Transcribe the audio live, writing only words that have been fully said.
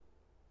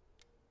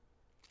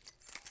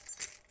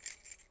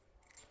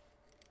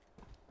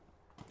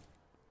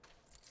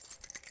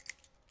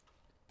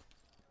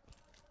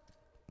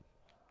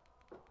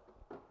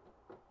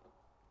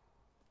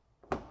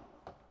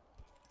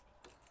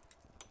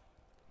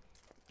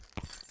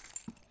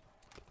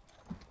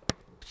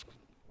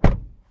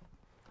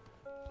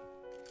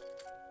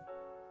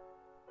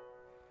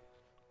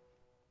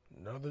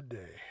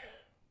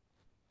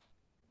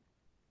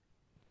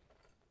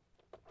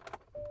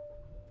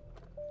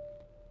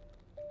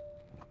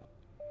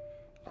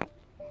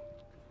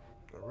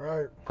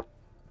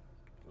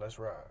Let's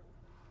ride.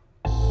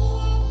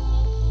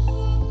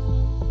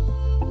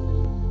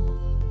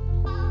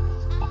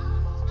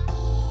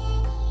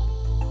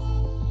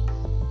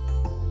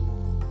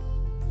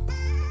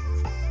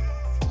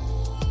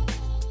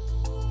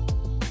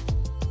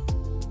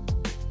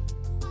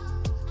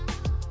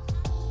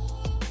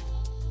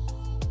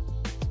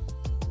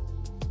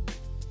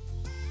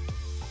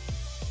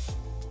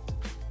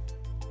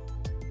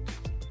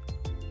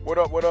 What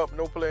up, what up?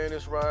 No play in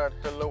this ride.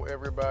 Hello,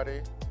 everybody.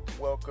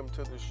 Welcome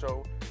to the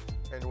show,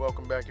 and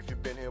welcome back if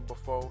you've been here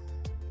before.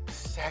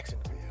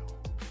 Saxonville.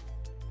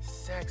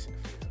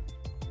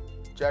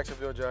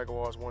 Jacksonville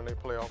Jaguars won their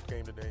playoff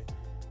game today.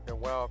 Their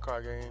wild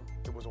card game.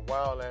 It was a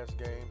wild-ass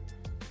game.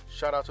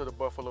 Shout out to the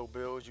Buffalo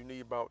Bills. You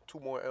need about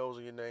 2 more L's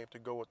in your name to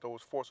go with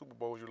those 4 Super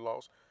Bowls you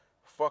lost.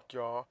 Fuck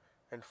y'all,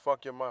 and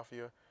fuck your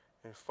mafia,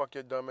 and fuck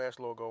your dumbass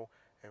logo,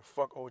 and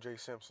fuck O.J.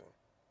 Simpson.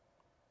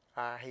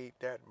 I hate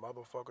that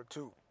motherfucker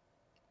too.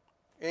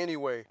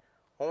 Anyway,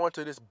 on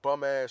to this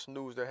bum-ass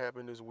news that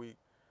happened this week.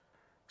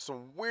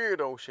 Some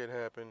weirdo shit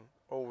happened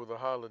over the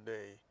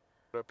holiday.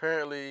 But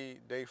apparently,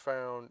 they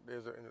found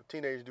there's a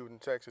teenage dude in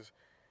Texas.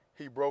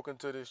 He broke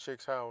into this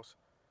chick's house,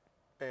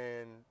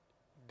 and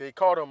they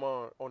caught him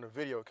on a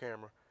video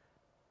camera.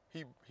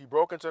 He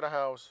broke into the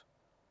house,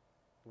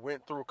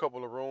 went through a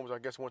couple of rooms, I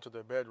guess went to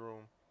the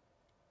bedroom,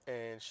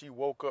 and she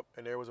woke up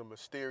and there was a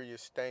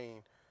mysterious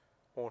stain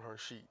on her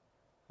sheet.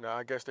 Now,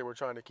 I guess they were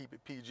trying to keep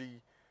it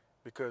PG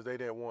because they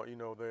didn't want,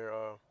 their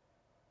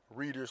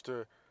readers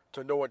to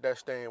know what that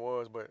stain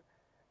was. But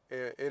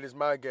it is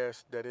my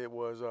guess that it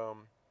was,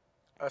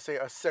 I say,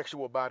 a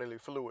sexual bodily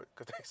fluid.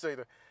 Because they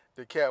say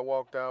the cat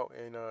walked out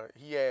and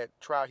he had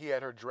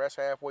her dress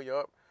halfway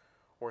up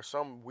or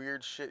some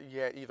weird shit. He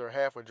had either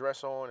half a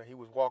dress on and he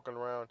was walking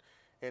around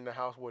in the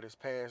house with his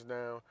pants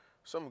down.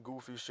 Some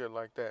goofy shit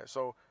like that.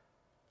 So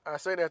I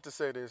say that to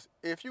say this.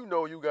 If you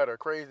know you got a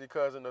crazy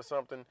cousin or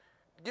something,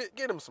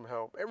 Get them some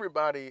help.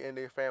 Everybody in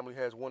their family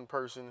has one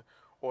person,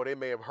 or they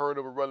may have heard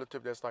of a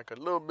relative that's like a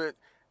little bit.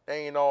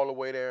 They ain't all the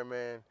way there,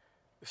 man.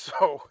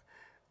 So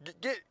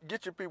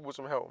get your people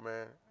some help,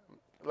 man.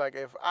 Like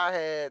if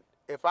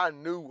I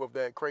knew of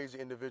that crazy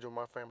individual in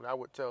my family, I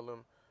would tell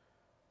them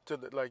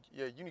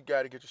you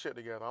got to get your shit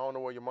together. I don't know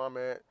where your mom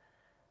at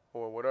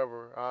or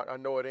whatever. I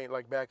know it ain't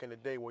like back in the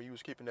day where you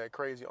was keeping that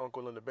crazy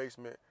uncle in the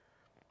basement,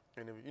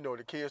 and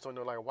the kids don't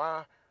know like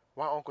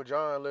why Uncle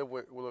John live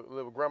with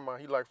grandma.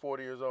 He like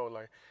 40 years old,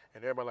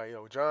 and everybody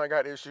like, John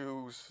got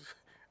issues.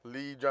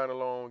 Leave John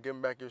alone. Give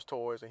him back his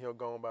toys, and he'll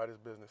go on about his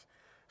business.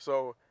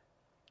 So,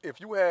 if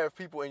you have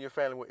people in your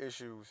family with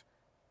issues,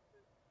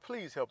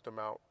 please help them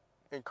out.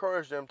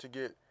 Encourage them to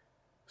get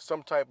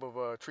some type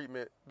of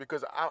treatment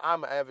because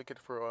I'm an advocate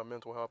for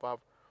mental health.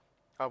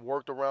 I've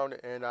worked around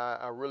it, and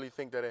I really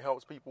think that it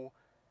helps people,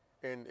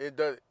 and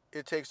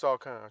it takes all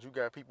kinds. You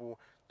got people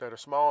that are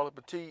small and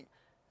petite.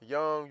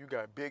 Young, you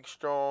got big,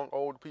 strong,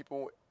 old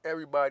people.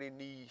 Everybody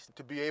needs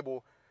to be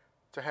able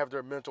to have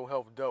their mental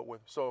health dealt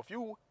with. So if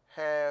you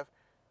have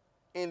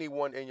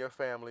anyone in your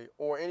family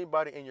or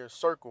anybody in your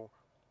circle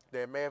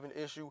that may have an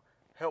issue,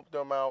 help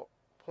them out,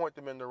 point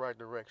them in the right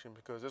direction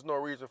because there's no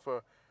reason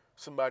for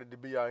somebody to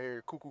be out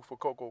here cuckoo for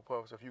Cocoa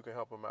Puffs if you can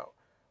help them out.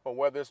 Or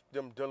whether it's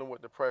them dealing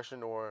with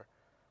depression or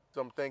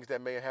some things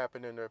that may have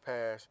happened in their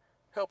past,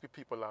 help your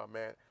people out,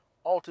 man.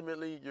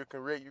 Ultimately,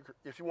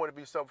 if you want to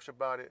be selfish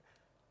about it,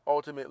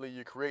 ultimately,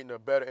 you're creating a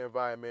better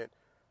environment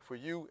for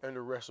you and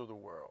the rest of the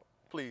world.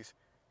 Please,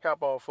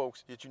 help all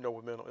folks that you know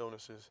with mental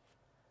illnesses.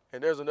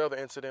 And there's another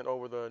incident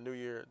over the New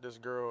Year. This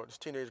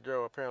teenage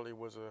girl apparently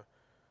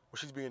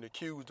she's being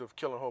accused of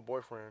killing her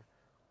boyfriend.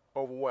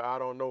 Over what, I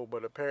don't know,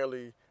 but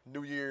apparently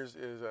New Year's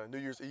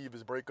Eve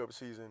is breakup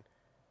season.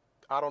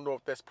 I don't know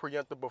if that's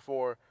preempted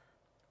before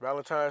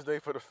Valentine's Day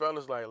for the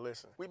fellas. Like,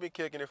 listen, we've been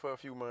kicking it for a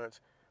few months,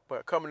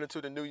 but coming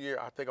into the New Year,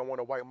 I think I want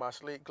to wipe my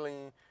slate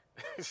clean.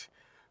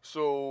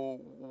 So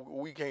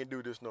we can't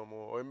do this no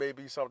more. Or it may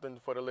be something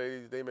for the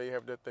ladies. They may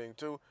have that thing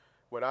too.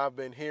 But I've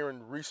been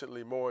hearing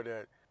recently more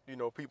that,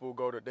 people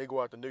go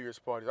out to New Year's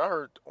parties. I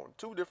heard on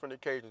 2 different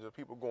occasions of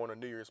people going to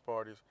New Year's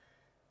parties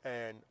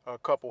and a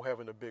couple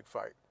having a big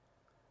fight.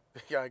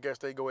 Yeah, I guess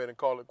they go ahead and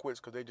call it quits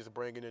because they just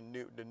bringing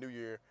in the New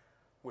Year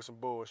with some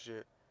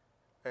bullshit.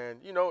 And,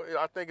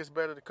 I think it's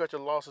better to cut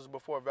your losses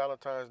before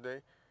Valentine's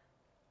Day.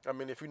 I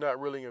mean, if you're not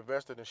really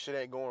invested and shit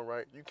ain't going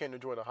right, you can't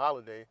enjoy the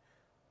holiday.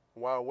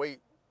 Why wait?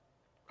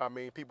 I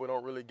mean, people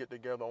don't really get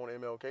together on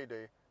MLK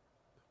Day.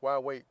 Why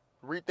wait?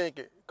 Rethink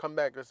it. Come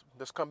back.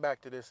 Let's come back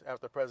to this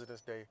after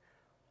President's Day.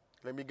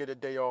 Let me get a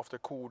day off to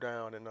cool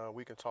down, and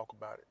we can talk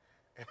about it.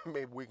 And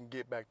maybe we can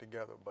get back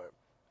together. But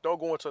don't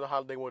go into the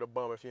holiday with a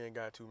bum if you ain't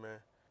got to, man.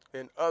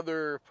 In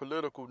other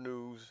political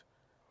news,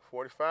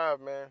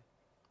 45, man.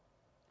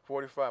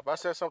 45. I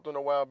said something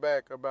a while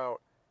back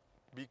about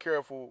being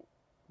careful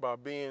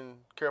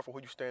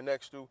who you stand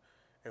next to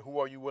and who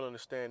are you willing to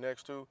stand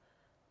next to.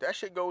 That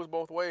shit goes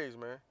both ways,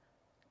 man.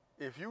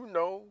 If you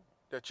know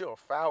that you're a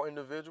foul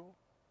individual,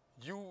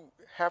 you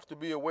have to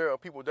be aware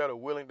of people that are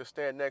willing to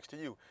stand next to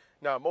you.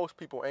 Now, most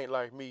people ain't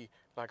like me.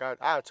 Like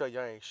I'll tell you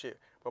I ain't shit.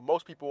 But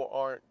most people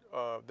aren't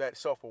that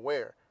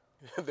self-aware.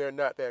 They're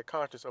not that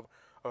conscious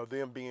of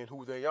them being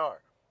who they are.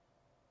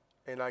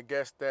 And I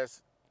guess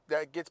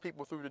that gets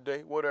people through the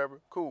day, whatever,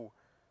 cool.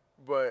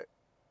 But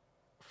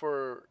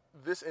for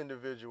this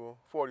individual,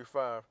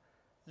 45,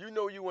 you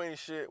know you ain't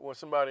shit when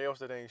somebody else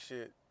that ain't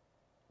shit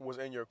was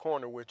in your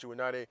corner with you,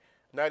 and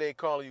now they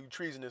calling you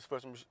treasonous for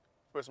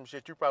some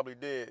shit you probably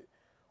did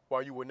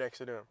while you were next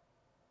to them.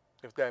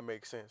 If that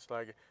makes sense.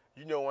 Like,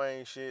 you know I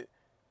ain't shit,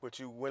 but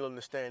you willing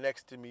to stand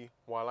next to me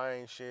while I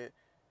ain't shit,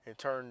 in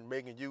turn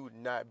making you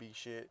not be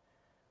shit.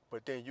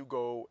 But then you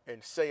go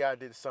and say I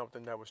did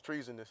something that was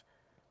treasonous,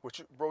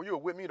 which bro, you were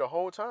with me the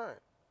whole time.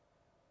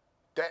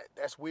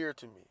 That's weird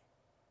to me.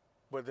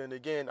 But then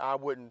again, I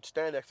wouldn't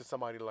stand next to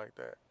somebody like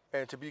that.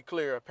 And to be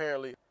clear,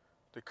 apparently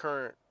the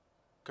current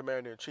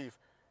commander in chief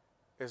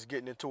is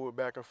getting into it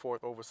back and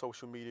forth over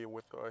social media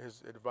with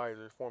his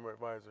advisor, former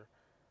advisor,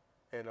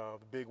 and the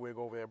bigwig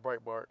over at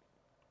Breitbart,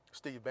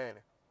 Steve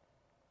Bannon.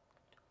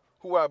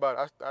 Who I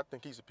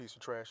think he's a piece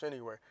of trash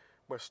anyway.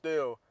 But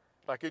still,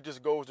 like, it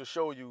just goes to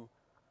show you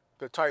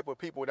the type of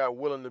people that are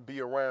willing to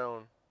be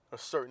around a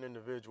certain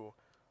individual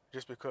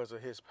just because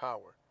of his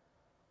power.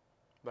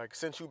 Like,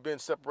 since you've been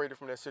separated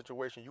from that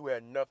situation, you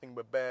had nothing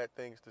but bad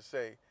things to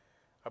say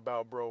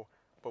about bro.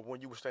 But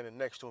when you were standing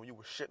next to him, you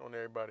were shitting on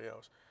everybody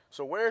else.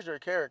 So where's your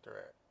character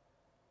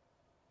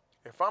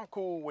at? If I'm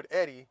cool with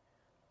Eddie,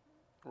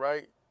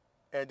 right,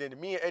 and then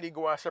me and Eddie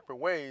go our separate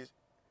ways,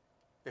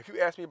 if you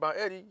ask me about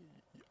Eddie,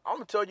 I'm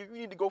going to tell you, you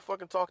need to go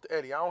fucking talk to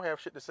Eddie. I don't have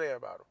shit to say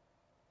about him.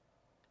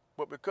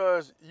 But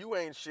because you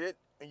ain't shit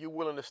and you're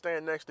willing to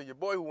stand next to your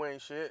boy who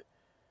ain't shit,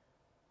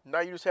 now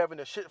you're just having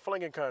a shit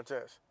flinging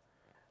contest.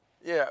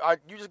 Yeah,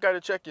 you just got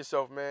to check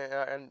yourself,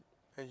 man,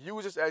 and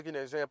use this as an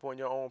example in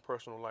your own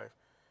personal life.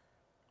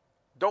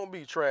 Don't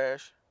be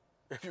trash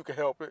if you can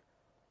help it.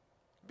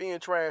 Being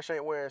trash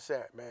ain't where it's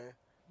at, man.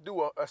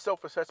 Do a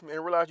self-assessment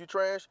and realize you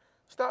trash.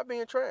 Stop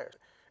being trash.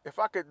 If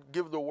I could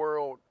give the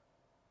world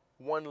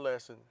one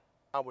lesson,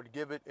 I would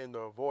give it in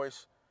the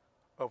voice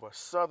of a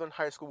Southern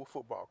high school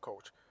football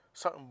coach.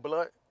 Something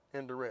blunt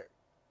and direct.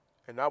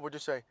 And I would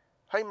just say,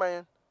 hey,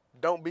 man,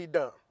 don't be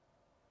dumb.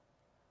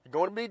 You're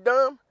going to be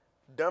dumb?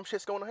 Dumb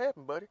shit's going to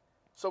happen, buddy.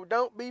 So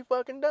don't be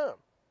fucking dumb.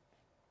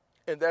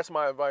 And that's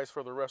my advice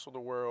for the rest of the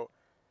world.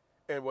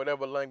 In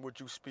whatever language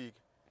you speak,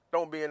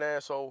 don't be an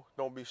asshole.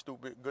 Don't be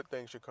stupid. Good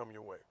things should come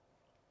your way.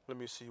 Let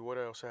me see what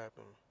else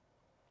happened.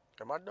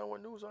 Am I done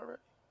with news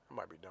already? I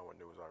might be done with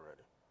news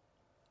already.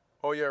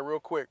 Oh yeah, real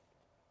quick.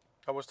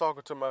 I was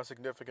talking to my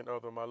significant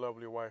other, my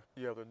lovely wife,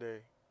 the other day,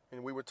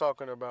 and we were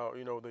talking about,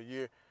 the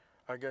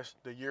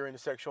year in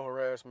sexual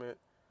harassment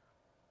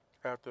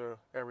after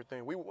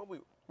everything. We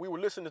were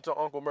listening to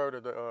Uncle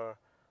Murder,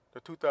 the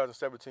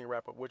 2017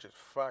 wrap-up, which is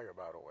fire,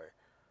 by the way.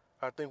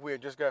 I think we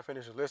had just got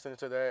finished listening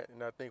to that,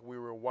 and I think we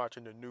were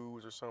watching the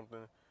news or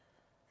something,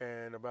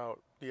 and about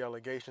the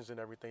allegations and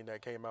everything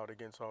that came out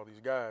against all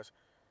these guys.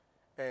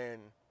 And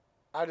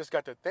I just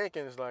got to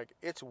thinking,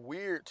 it's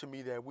weird to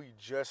me that we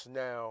just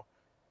now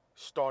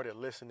started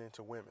listening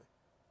to women.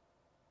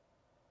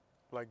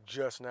 Like,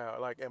 just now.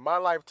 Like, in my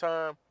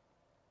lifetime,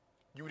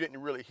 you didn't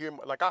really hear,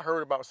 I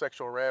heard about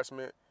sexual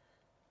harassment.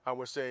 I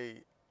would say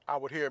I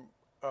would hear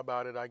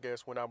about it, I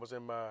guess, when I was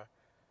in my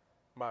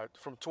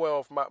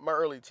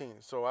early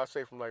teens. So I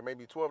say from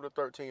maybe 12 to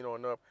 13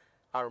 on up,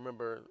 I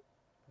remember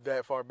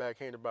that far back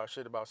hearing about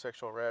shit about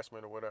sexual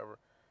harassment or whatever.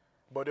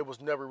 But it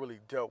was never really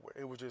dealt with.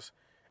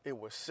 It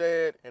was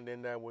said, and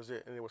then that was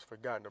it, and it was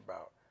forgotten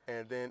about.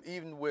 And then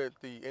even with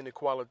the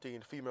inequality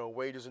in female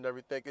wages and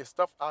everything, it's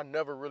stuff I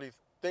never really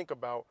think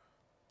about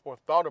or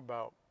thought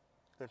about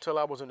until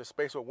I was in the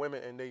space with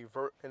women and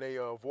they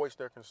voiced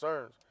their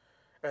concerns.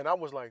 And I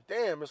was like,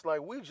 damn, it's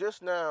like we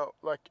just now,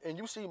 and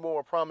you see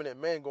more prominent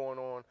men going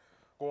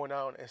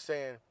out and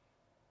saying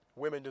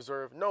women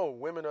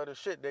are the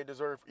shit. They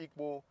deserve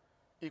equal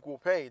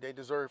pay. They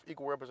deserve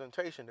equal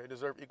representation. They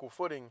deserve equal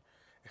footing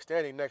and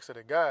standing next to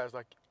the guys.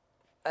 Like,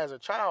 as a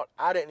child,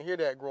 I didn't hear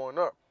that growing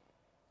up.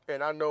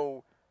 And I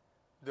know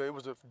that it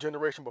was a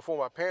generation before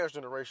my parents'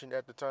 generation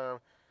at the time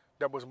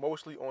that was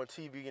mostly on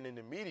TV and in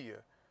the media.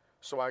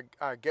 So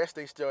I guess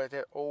they still had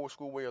that old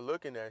school way of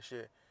looking at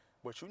shit.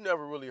 But you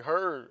never really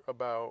heard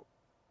about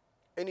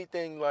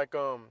anything like,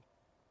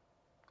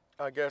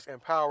 I guess,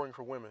 empowering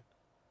for women.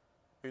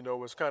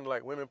 It's kind of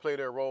like women play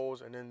their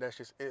roles and then that's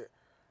just it.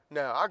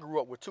 Now, I grew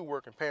up with two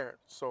working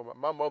parents. So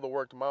my mother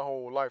worked my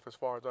whole life as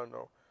far as I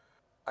know.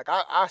 Like,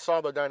 I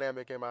saw the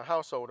dynamic in my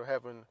household of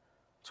having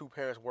two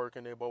parents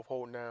working. They both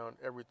holding down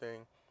everything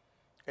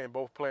and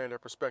both playing their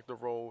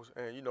respective roles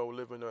and,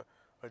 living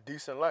a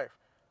decent life.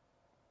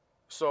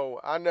 So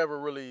I never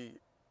really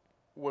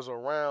was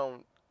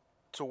around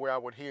to where I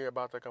would hear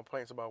about the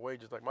complaints about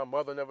wages. Like, my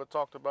mother never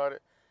talked about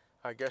it.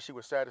 I guess she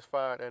was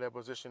satisfied at her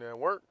position at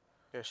work,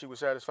 and she was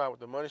satisfied with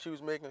the money she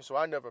was making. So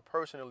I never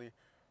personally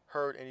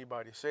heard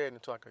anybody say it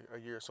until a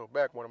year or so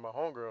back. One of my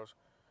homegirls,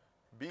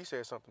 B,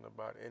 said something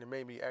about it, and it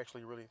made me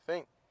actually really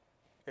think.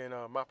 In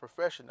my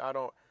profession,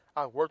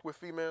 I worked with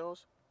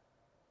females,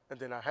 and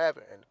then I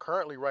haven't. And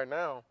currently, right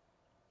now,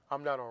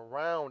 I'm not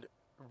around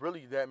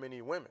really that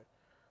many women,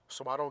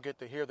 so I don't get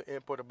to hear the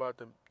input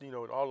about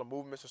all the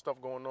movements and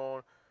stuff going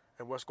on,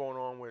 and what's going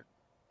on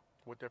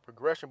with their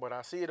progression. But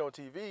I see it on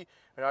TV,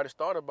 and I just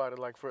thought about it,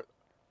 like, for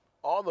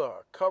all the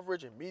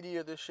coverage and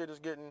media this shit is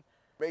getting,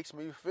 makes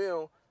me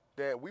feel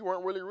that we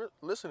weren't really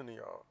listening to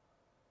y'all.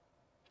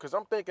 Cause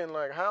I'm thinking,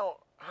 like, how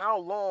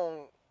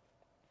long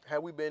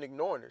have we been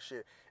ignoring this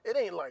shit? It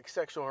ain't like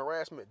sexual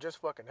harassment just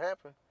fucking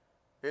happened.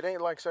 It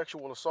ain't like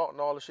sexual assault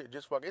and all this shit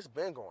just fucking. It's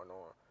been going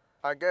on.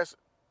 I guess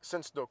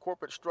since the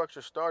corporate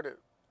structure started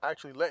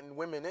actually letting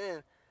women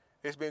in,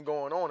 it's been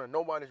going on, and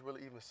nobody's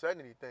really even said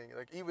anything.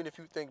 Like, even if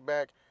you think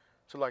back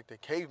to like the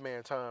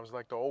caveman times,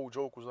 like the old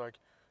joke was like,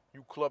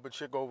 you club a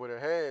chick over the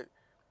head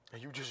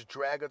and you just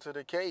drag her to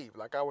the cave.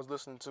 Like, I was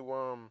listening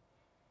to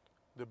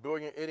the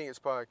Brilliant Idiots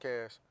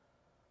podcast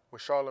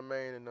with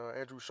Charlamagne and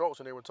Andrew Schultz,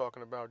 and they were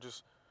talking about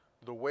just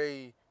the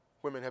way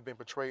women have been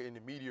portrayed in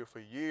the media for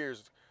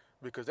years,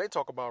 because they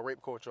talk about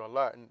rape culture a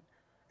lot,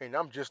 and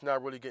I'm just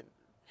not really getting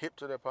hip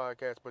to that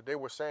podcast, but they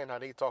were saying how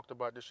they talked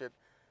about this shit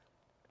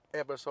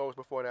episodes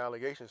before the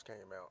allegations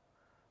came out.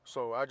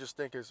 So I just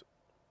think it's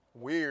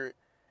weird,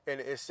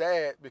 and it's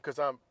sad, because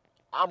I'm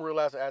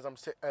realizing as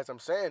I'm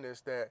saying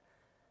this that,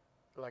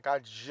 like, I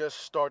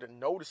just started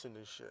noticing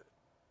this shit.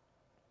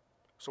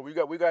 So we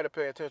got to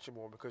pay attention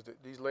more, because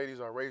these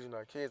ladies are raising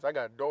our kids. I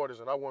got daughters,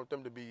 and I want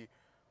them to be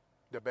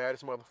the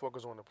baddest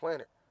motherfuckers on the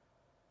planet,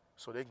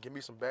 so they can give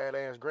me some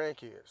badass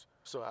grandkids.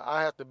 So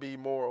I have to be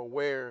more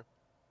aware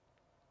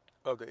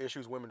of the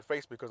issues women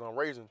face, because I'm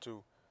raising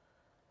two,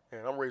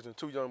 and I'm raising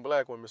two young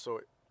black women. So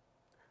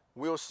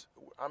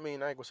I ain't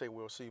gonna say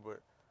we'll see, but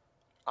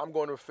I'm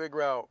going to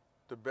figure out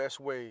the best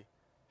way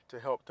to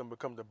help them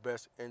become the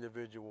best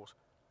individuals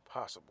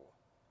possible.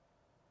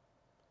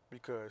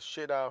 Because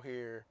shit out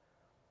here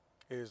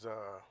is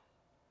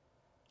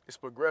it's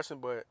progressing,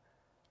 but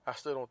I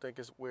still don't think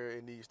it's where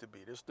it needs to be.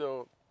 There's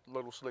still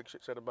little slick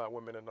shit said about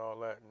women and all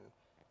that, and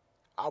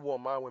I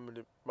want my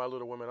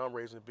little women I'm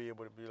raising to be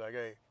able to be like,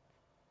 hey,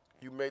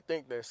 you may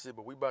think that's it,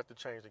 but we about to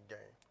change the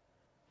game.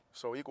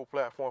 So equal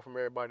platform from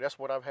everybody. That's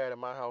what I've had in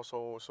my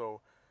household,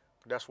 so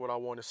that's what I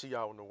want to see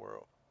out in the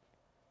world.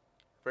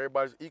 If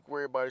everybody's equal,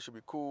 everybody should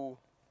be cool,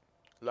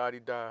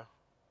 la-di-da,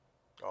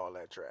 all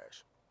that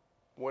trash.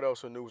 What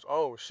else in news?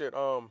 Oh, shit,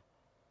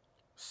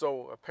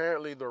 so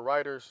apparently the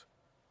writers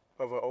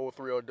of an old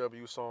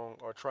 3LW song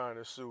are trying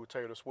to sue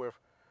Taylor Swift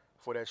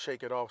for that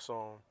Shake It Off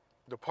song.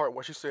 The part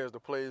where she says the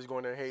player's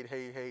going to hate,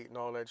 and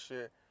all that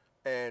shit.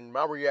 And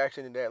my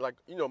reaction to that, like,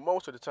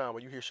 most of the time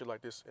when you hear shit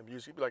like this in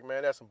music, you be like,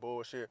 man, that's some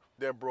bullshit.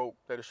 They're broke,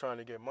 that is trying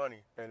to get money.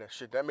 And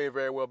that may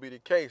very well be the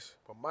case.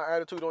 But my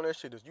attitude on that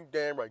shit is, you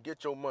damn right,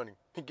 get your money.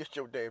 Get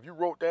your damn. If you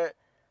wrote that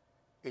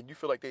and you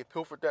feel like they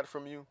pilfered that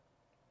from you,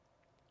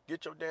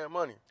 get your damn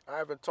money. I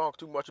haven't talked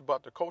too much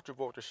about the culture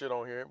vulture shit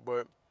on here,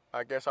 but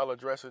I guess I'll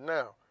address it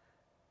now.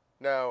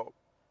 Now,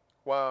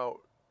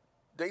 while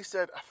they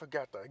said, I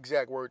forgot the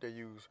exact word they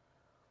used.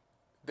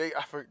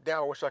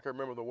 Now I wish I could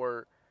remember the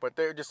word, but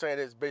they're just saying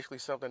it's basically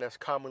something that's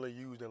commonly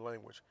used in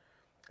language.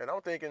 And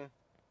I'm thinking,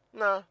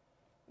 nah,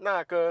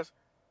 cuz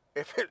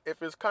if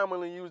it's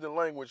commonly used in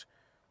language,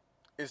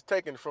 it's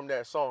taken from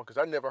that song, because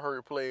I never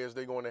heard players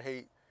they going to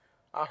hate.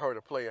 I heard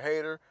a player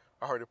hater,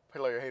 I heard a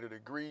player hater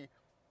degree,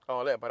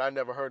 all that, but I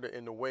never heard it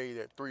in the way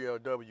that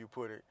 3LW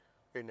put it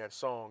in that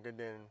song. And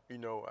then,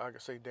 I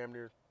could say damn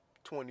near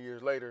 20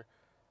 years later,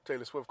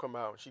 Taylor Swift come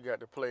out and she got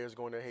the players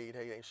going to hate,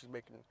 and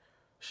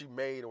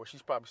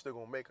she's probably still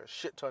going to make a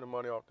shit ton of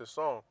money off this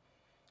song.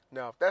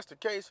 Now, if that's the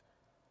case,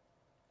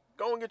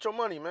 go and get your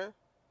money, man.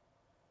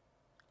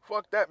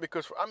 Fuck that,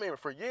 because,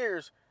 for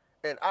years,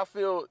 and I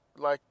feel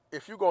like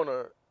if you're going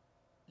to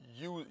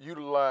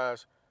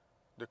utilize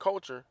the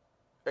culture,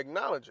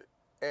 acknowledge it.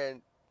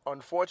 And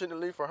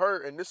unfortunately for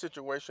her in this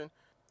situation,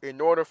 in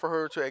order for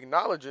her to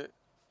acknowledge it,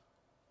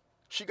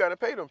 she got to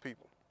pay them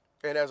people.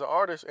 And as an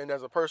artist and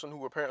as a person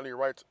who apparently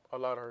writes a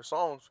lot of her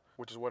songs,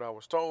 which is what I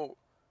was told,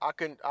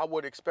 I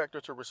would expect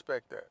her to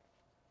respect that.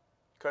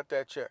 Cut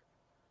that check.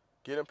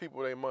 Get them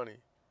people their money.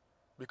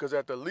 Because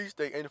at the least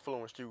they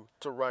influenced you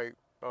to write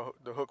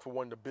the hook for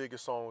one of the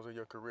biggest songs of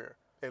your career.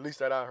 At least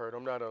that I heard.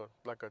 I'm not a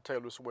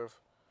Taylor Swift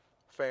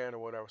fan or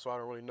whatever, so I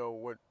don't really know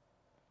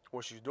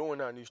what she's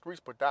doing out in these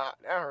streets, but I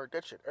heard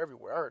that shit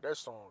everywhere. I heard that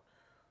song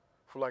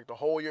for like the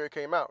whole year it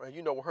came out. And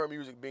her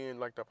music being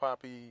like the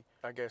poppy,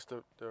 I guess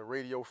the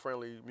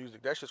radio-friendly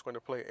music, that's just going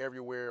to play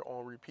everywhere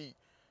on repeat.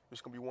 It's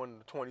going to be one of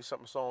the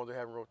 20-something songs they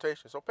have in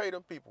rotation. So pay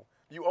them people.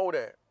 You owe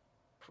that.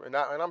 And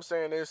I'm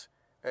saying this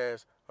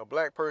as a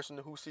black person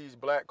who sees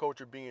black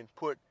culture being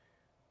put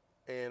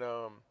in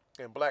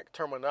black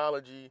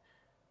terminology,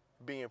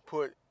 being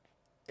put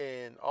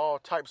in all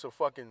types of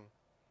fucking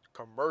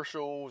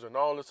commercials and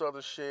all this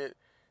other shit,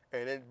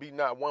 and then be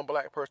not one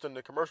black person in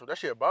the commercial. That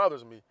shit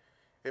bothers me.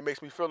 It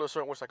makes me feel a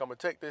certain way. It's like, I'm going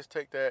to take this,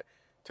 take that,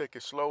 take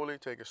it slowly,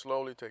 take it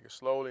slowly, take it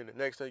slowly. And the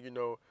next thing you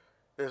know,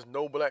 there's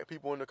no black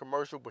people in the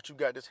commercial, but you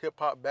got this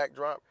hip-hop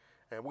backdrop,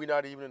 and we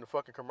not even in the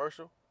fucking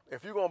commercial.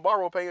 If you're gonna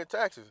borrow, pay your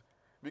taxes,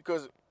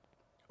 because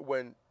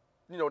when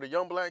the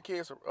young black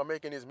kids are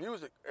making this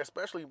music,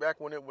 especially back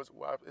when it was,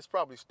 well, it's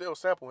probably still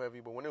sample heavy,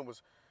 but when it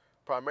was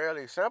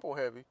primarily sample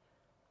heavy,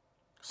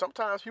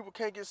 sometimes people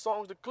can't get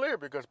songs to clear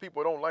because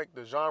people don't like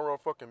the genre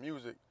of fucking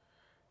music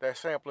that's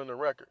sampling the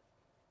record.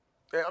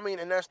 And, I mean,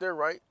 and that's their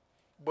right.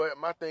 But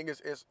my thing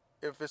is if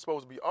it's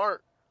supposed to be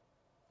art,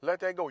 let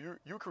that go.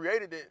 You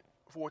created it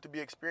for it to be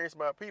experienced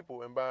by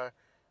people, and by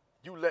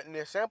you letting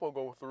this sample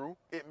go through,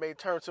 it may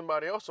turn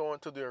somebody else on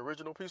to the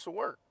original piece of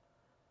work.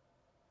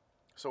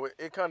 So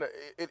it kind of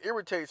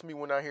irritates me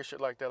when I hear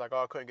shit like that, like,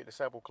 oh, I couldn't get the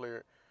sample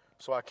cleared,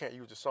 so I can't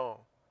use the song.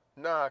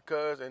 Nah,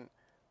 cuz, and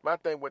my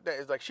thing with that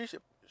is, like, she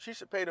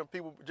should pay them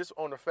people just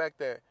on the fact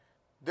that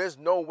there's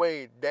no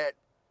way that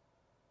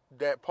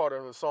part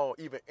of the song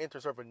even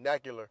enters her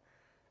vernacular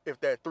if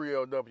that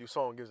 3LW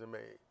song isn't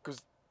made.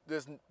 Because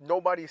there's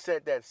nobody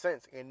said that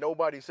since, and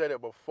nobody said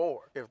it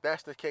before. If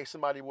that's the case,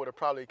 somebody would have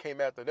probably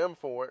came after them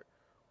for it,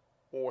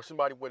 or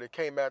somebody would have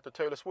came after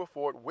Taylor Swift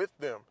for it with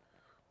them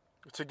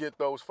to get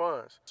those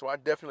funds. So I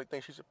definitely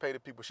think she should pay the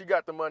people. She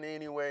got the money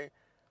anyway,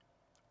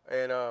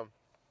 and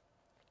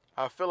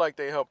I feel like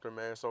they helped her,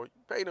 man. So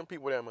pay them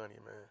people that money,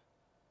 man.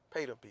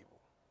 Pay them people.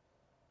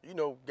 You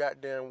know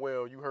goddamn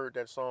well you heard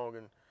that song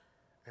and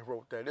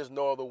wrote that. There's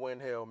no other way in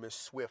hell, Miss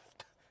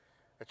Swift,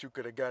 that you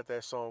could have got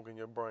that song in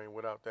your brain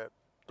without that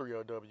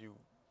 3LW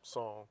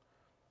song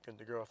and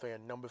the girl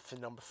saying numbers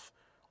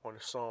on the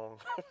song.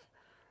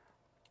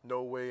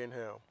 No way in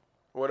hell.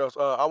 What else?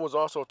 I was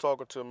also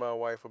talking to my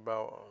wife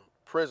about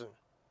prison,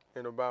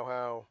 and about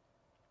how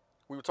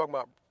we were talking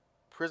about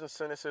prison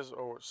sentences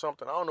or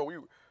something. I don't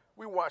know.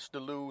 We watched the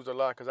news a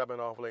lot because I've been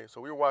off late.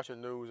 So we were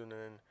watching news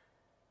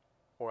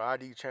or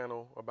ID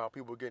channel about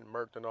people getting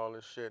murked and all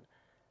this shit.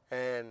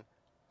 And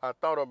I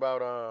thought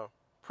about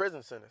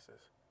prison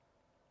sentences.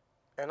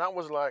 And I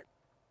was like,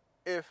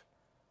 if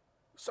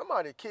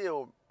somebody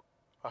killed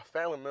a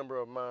family member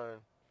of mine,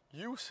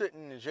 you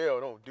sitting in jail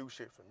don't do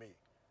shit for me.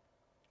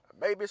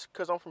 Maybe it's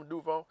because I'm from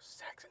Duval,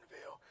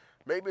 Saxonville.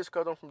 Maybe it's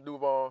because I'm from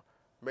Duval.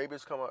 Maybe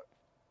it's because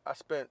I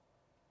spent,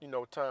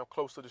 time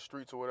close to the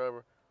streets or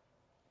whatever.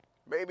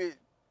 Maybe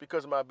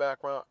because of my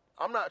background.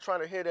 I'm not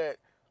trying to hear that,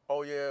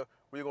 oh yeah,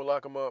 we're going to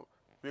lock them up,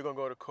 we're going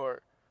to go to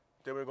court,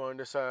 then we're going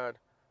to decide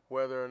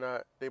whether or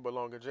not they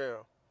belong in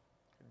jail.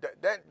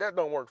 That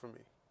don't work for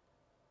me.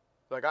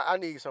 Like, I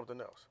need something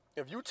else.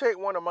 If you take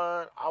one of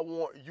mine, I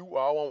want you or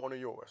I want one of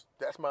yours.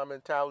 That's my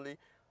mentality.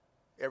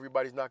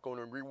 Everybody's not going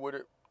to agree with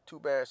it. Too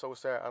bad, so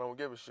sad, I don't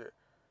give a shit.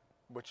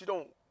 But you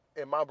don't,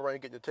 in my brain,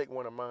 get to take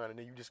one of mine and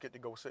then you just get to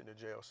go sit in a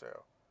jail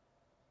cell.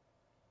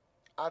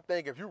 I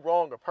think if you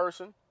wrong a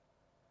person,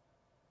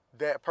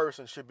 that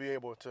person should be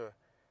able to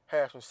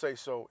have some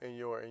say-so in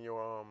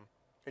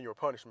your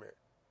punishment.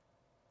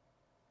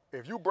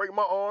 If you break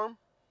my arm,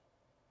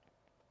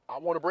 I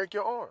want to break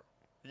your arm.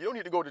 You don't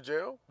need to go to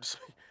jail. Just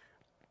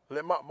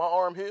let my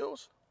arm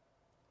heals,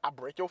 I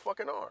break your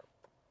fucking arm.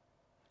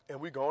 And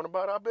we going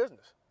about our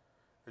business.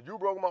 If you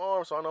broke my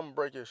arm, son, I'm going to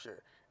break your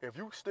shit. If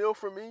you steal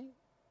from me,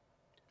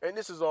 and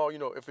this is all,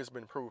 if it's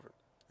been proven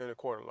in the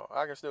court of law.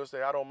 I can still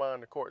say I don't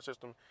mind the court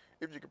system.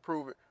 If you can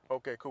prove it,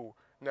 okay, cool.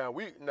 Now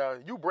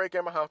you break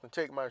in my house and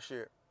take my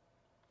shit.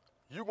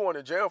 You going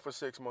to jail for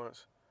 6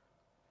 months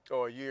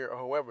or a year or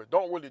however.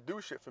 Don't really do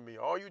shit for me.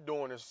 All you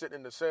doing is sitting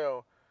in the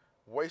cell,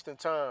 wasting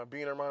time,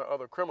 being around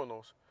other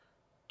criminals,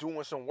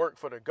 doing some work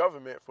for the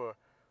government for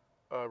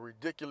a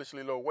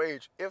ridiculously low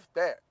wage, if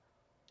that.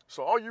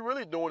 So all you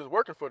really doing is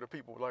working for the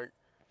people. Like,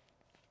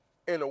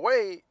 in a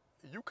way,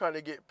 you kind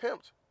of get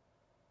pimped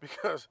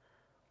because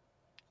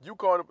you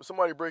call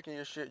somebody breaking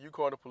your shit, you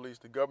call the police,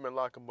 the government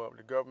lock them up,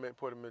 the government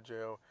put them in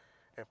jail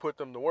and put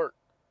them to work.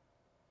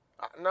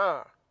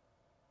 Nah,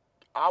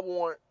 I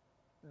want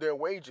their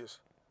wages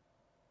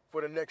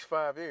for the next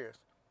 5 years.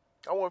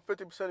 I want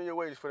 50% of your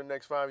wages for the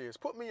next 5 years.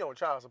 Put me on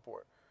child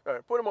support.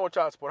 Put them on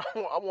child support.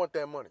 I want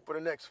that money for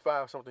the next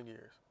 5-something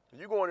years.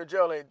 You going to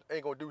jail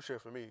ain't gonna do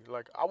shit for me.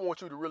 Like, I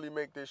want you to really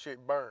make this shit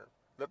burn.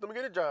 Let them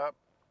get a job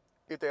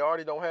if they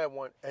already don't have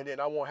one, and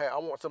then I want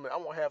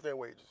half their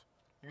wages.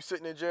 You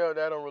sitting in jail,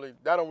 that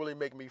don't really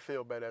make me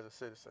feel bad as a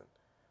citizen.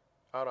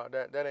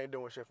 That ain't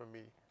doing shit for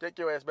me. Take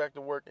your ass back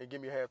to work and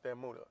give me half that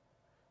moolah.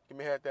 Give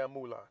me half that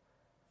moolah.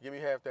 Give me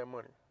half that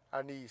money.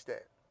 I needs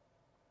that.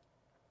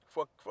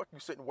 Fuck you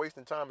sitting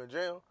wasting time in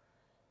jail.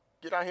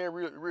 Get out here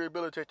and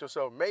rehabilitate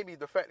yourself. Maybe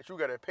the fact that you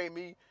gotta pay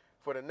me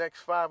for the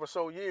next 5 or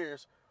so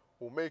years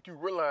will make you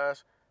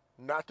realize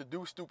not to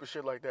do stupid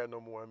shit like that no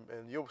more.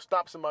 And you'll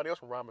stop somebody else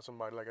from robbing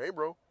somebody. Like, hey,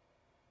 bro,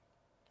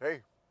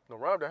 don't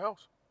rob the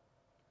house.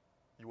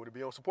 You want to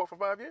be on support for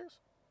 5 years?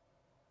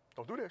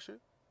 Don't do that shit.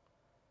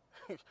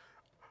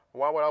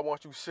 Why would I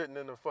want you sitting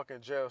in a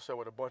fucking jail cell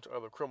with a bunch of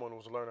other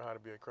criminals learning how to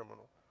be a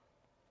criminal?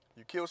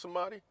 You kill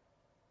somebody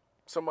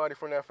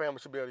from that family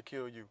should be able to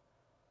kill you.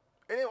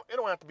 And it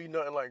don't have to be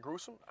nothing like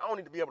gruesome. I don't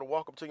need to be able to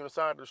walk up to you on the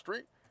side of the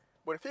street.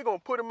 But if you're going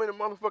to put him in a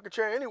motherfucking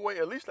chair anyway,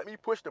 at least let me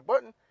push the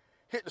button,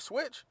 hit the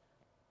switch.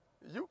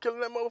 You killing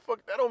that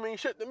motherfucker, that don't mean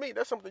shit to me.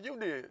 That's something you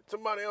did.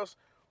 Somebody else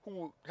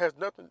who has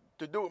nothing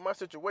to do with my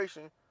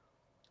situation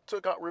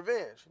took out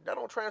revenge. That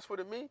don't transfer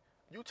to me.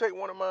 You take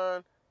one of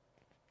mine,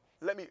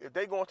 if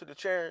they go into the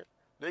chair,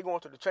 they go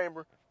into the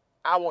chamber,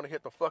 I want to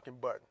hit the fucking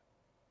button.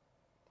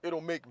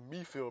 It'll make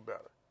me feel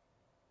better.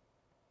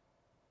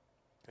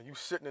 And you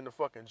sitting in the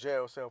fucking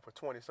jail cell for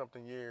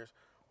 20-something years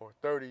or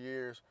 30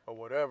 years or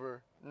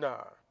whatever,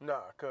 nah,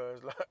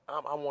 cuz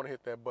I want to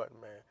hit that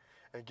button, man,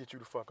 and get you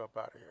the fuck up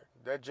out of here.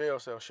 That jail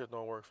cell shit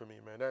don't work for me,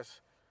 man.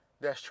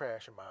 That's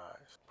trash in my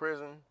eyes.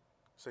 Prison,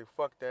 say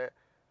fuck that.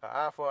 An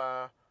eye for an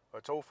eye,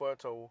 a toe for a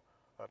toe,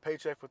 a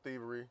paycheck for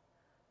thievery.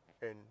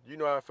 And you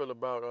know how I feel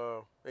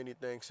about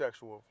anything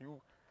sexual.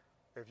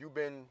 If you've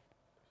been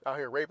out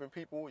here raping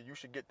people, you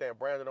should get that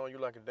branded on you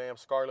like a damn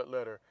scarlet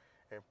letter,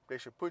 and they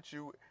should put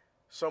you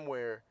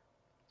somewhere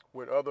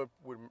with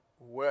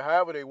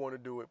however they want to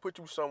do it. Put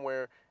you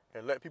somewhere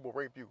and let people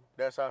rape you.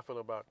 That's how I feel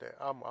about that.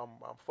 I'm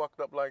fucked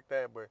up like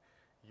that, but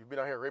you've been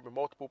out here raping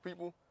multiple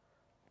people,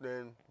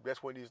 then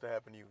that's what needs to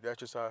happen to you. That's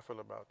just how I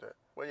feel about that.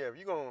 Well, yeah, if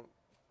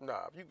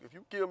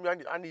you kill me,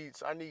 I need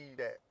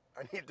that.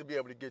 I need to be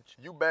able to get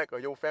you back or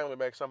your family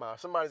back somehow.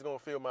 Somebody's gonna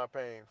feel my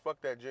pain. Fuck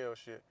that jail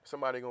shit.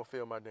 Somebody gonna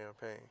feel my damn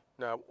pain.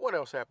 Now, what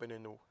else happened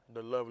in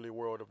the lovely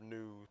world of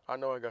news? I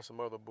know I got some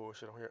other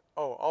bullshit on here.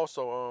 Oh,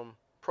 also,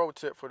 pro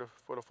tip for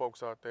the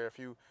folks out there: if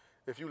you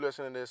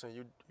listen to this and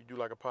you do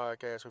like a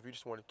podcast, or if you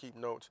just want to keep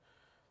notes,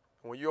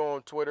 when you're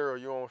on Twitter or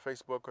you're on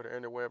Facebook or the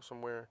interweb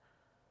somewhere,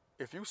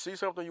 if you see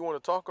something you want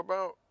to talk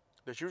about,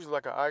 there's usually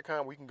like an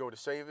icon where you can go to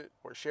save it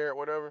or share it,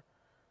 whatever.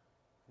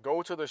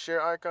 Go to the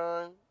share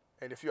icon.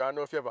 And I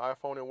know if you have an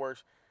iPhone, it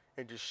works,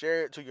 and just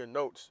share it to your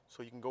notes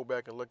so you can go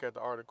back and look at the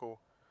article.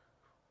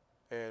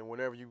 And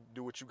whenever you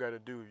do what you got to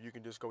do, you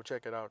can just go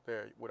check it out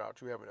there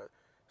without you having to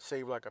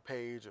save like a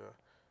page, or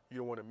you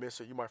don't want to miss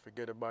it. You might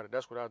forget about it.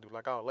 That's what I do.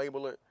 Like I'll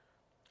label it.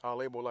 I'll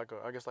label like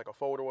a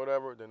folder or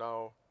whatever. Then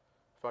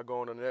if I go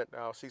on the net,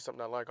 I'll see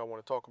something I like, I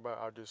want to talk about.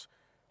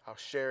 I'll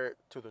share it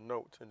to the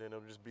notes, and then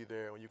it'll just be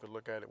there, and you can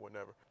look at it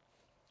whenever.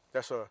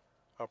 That's a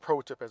pro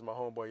tip, as my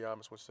homeboy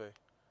Yamas would say,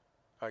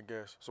 I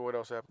guess. So what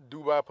else happened?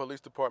 Dubai Police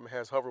Department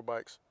has hover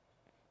bikes.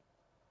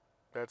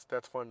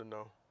 That's fun to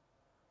know.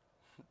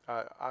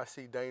 I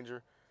see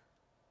danger.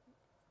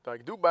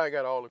 Like Dubai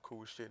got all the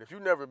cool shit. If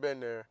you've never been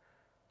there,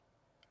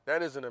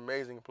 that is an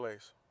amazing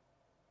place.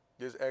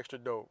 It's extra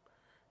dope.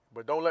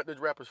 But don't let the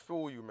rappers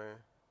fool you, man.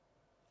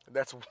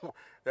 That's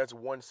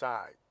one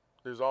side.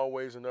 There's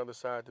always another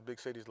side to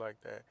big cities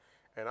like that.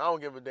 And I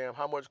don't give a damn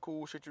how much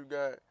cool shit you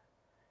got.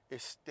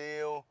 It's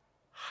still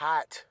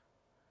hot.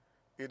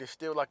 It is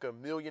still like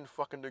 1,000,000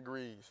 fucking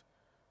degrees.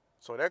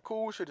 So that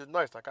cool shit is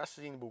nice. Like I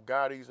seen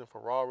Bugattis and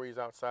Ferraris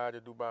outside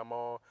the Dubai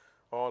Mall,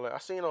 all that. I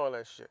seen all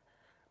that shit.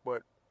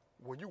 But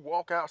when you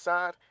walk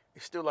outside,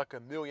 it's still like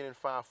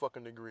 1,000,005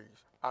 fucking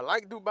degrees. I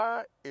like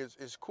Dubai.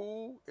 It's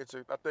cool.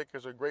 I think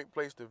it's a great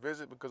place to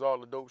visit because all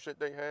the dope shit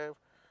they have.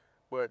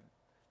 But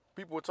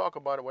people will talk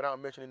about it without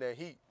mentioning that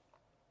heat.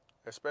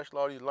 Especially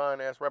all these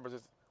lying ass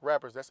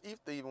rappers. That's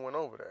if they even went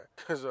over there.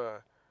 Cause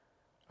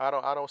I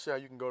don't see how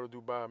you can go to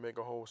Dubai and make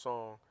a whole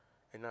song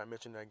and not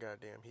mention that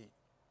goddamn heat.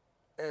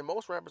 And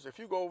most rappers, if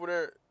you go over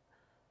there,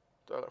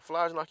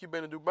 flashing like you've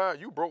been to Dubai,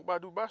 you broke by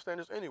Dubai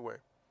standards anyway.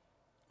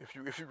 If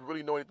you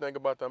really know anything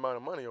about the amount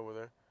of money over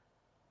there,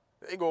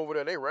 they go over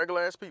there, they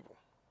regular ass people.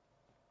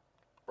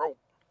 Broke.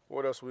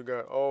 What else we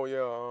got? Oh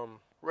yeah,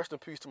 rest in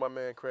peace to my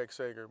man Craig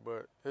Sager,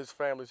 but his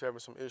family's having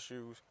some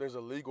issues. There's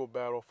a legal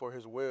battle for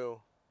his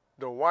will.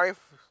 The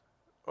wife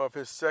of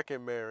his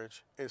second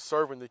marriage is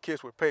serving the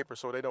kids with papers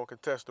so they don't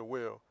contest the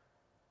will,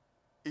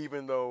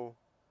 even though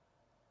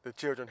the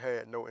children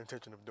had no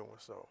intention of doing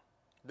so.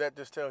 That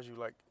just tells you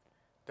like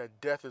that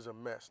death is a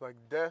mess. Like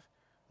death,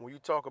 when you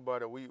talk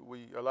about it, we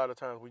a lot of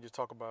times we just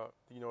talk about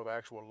the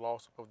actual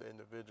loss of the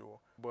individual,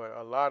 but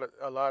a lot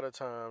of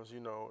times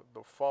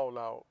the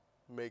fallout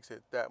makes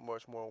it that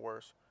much more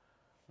worse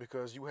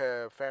because you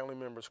have family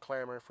members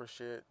clamoring for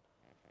shit,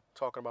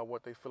 talking about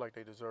what they feel like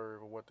they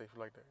deserve or what they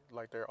feel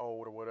like they're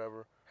owed or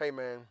whatever. Hey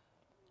man,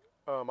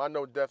 I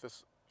know death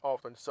is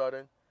often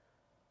sudden,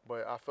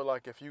 but I feel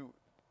like if you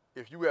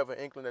have an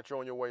inkling that you're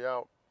on your way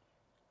out,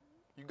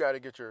 you got to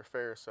get your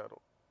affairs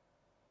settled.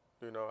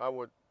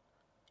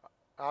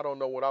 I don't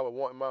know what I would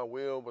want in my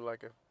will, but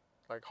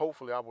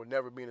hopefully I would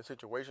never be in a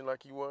situation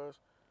like he was.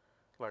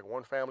 Like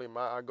one family,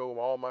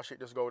 all my shit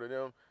just go to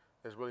them.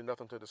 There's really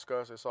nothing to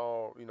discuss. It's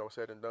all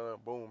said and done.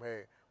 Boom,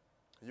 hey.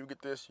 You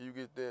get this, you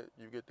get that,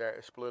 you get that.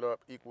 It's split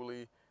up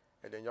equally,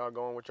 and then y'all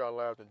go on with y'all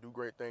lives and do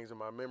great things in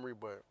my memory.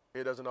 But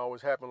it doesn't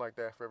always happen like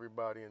that for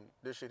everybody, and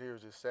this shit here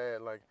is just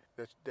sad. Like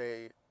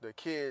the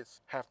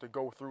kids have to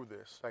go through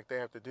this. Like they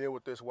have to deal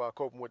with this while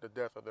coping with the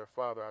death of their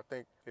father. I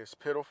think it's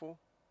pitiful.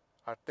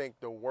 I think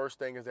the worst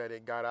thing is that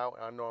it got out.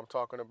 I know I'm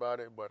talking about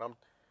it, but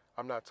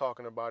I'm not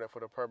talking about it for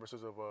the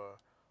purposes of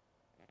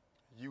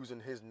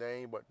using his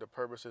name, but the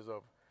purposes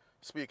of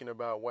speaking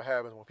about what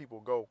happens when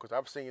people go. Because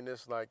I've seen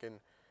this like in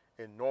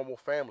normal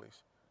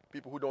families,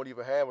 people who don't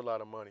even have a lot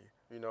of money.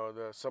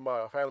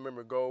 A family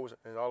member goes,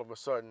 and all of a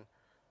sudden,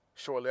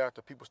 shortly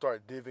after, people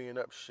start divvying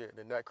up shit,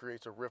 and that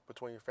creates a rift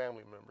between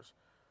family members.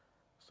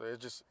 So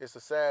it's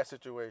a sad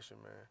situation,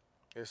 man.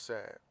 It's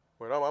sad.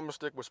 But I'm gonna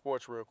stick with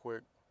sports real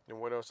quick. And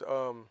what else?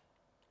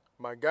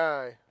 My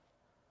guy,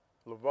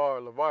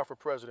 LeVar for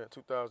president,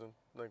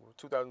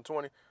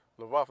 2020.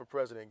 LeVar for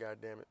president,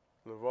 goddamn it.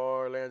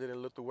 LeVar landed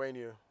in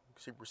Lithuania.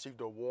 She received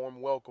a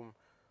warm welcome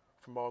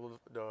from all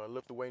the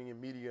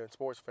Lithuanian media and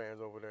sports fans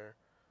over there.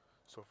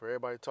 So for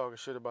everybody talking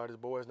shit about his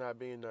boys not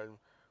being nothing,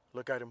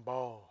 look at him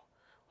ball.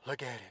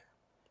 Look at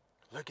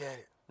it. Look at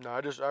it. No,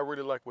 I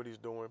really like what he's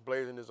doing,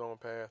 blazing his own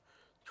path,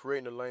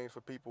 creating a lane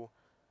for people.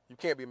 You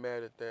can't be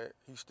mad at that.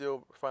 He's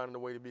still finding a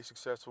way to be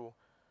successful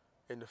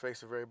in the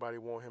face of everybody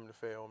wanting him to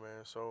fail,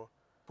 man. So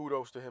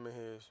kudos to him and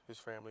his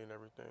family and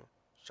everything.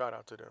 Shout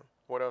out to them.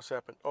 What else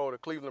happened? Oh, the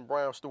Cleveland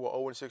Browns threw a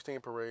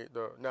 0-16 parade.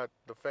 Not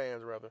the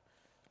fans, rather.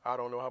 I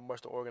don't know how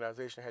much the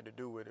organization had to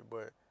do with it,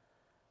 but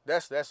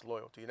that's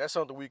loyalty. And that's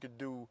something we could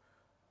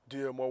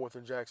deal more with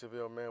in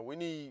Jacksonville, man. We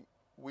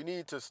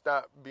need to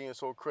stop being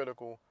so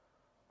critical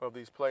of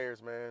these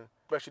players, man.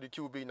 Especially the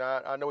QB.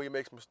 Now, I know he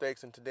makes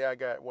mistakes, and today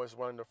was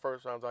one of the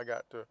first times I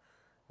got to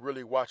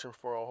really watch him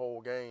for a whole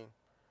game.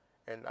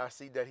 And I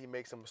see that he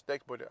makes some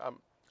mistakes, but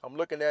I'm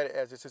looking at it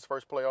as it's his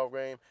first playoff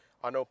game.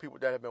 I know people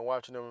that have been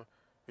watching him,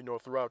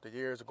 throughout the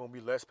years are going to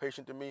be less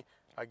patient than me.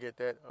 I get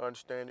that. I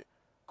understand it.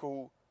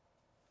 Cool.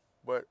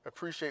 But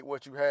appreciate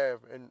what you have.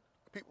 And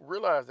people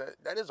realize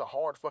that is a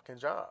hard fucking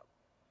job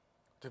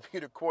to be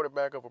the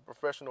quarterback of a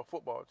professional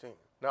football team.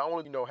 Not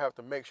only, have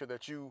to make sure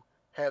that you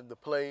have the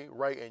play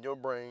right in your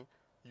brain,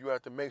 you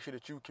have to make sure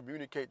that you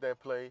communicate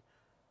that play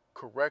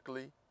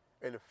correctly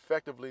and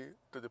effectively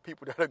to the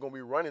people that are going to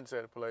be running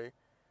said play,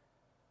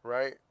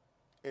 right?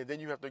 And then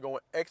you have to go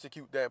and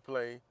execute that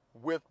play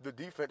with the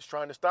defense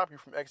trying to stop you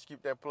from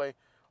execute that play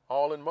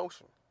all in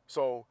motion.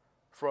 So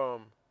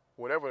from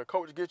whatever the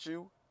coach gets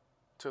you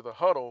to the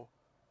huddle,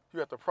 you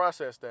have to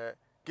process that,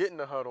 get in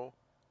the huddle,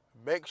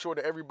 make sure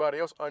that everybody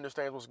else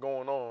understands what's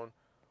going on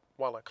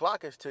while the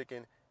clock is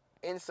ticking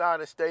inside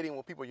the stadium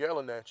with people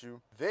yelling at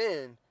you.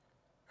 Then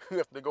you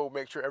have to go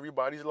make sure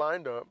everybody's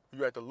lined up.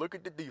 You have to look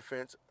at the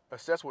defense,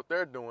 assess what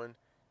they're doing,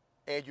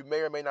 and you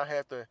may or may not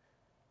have to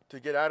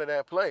get out of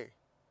that play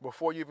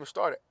before you even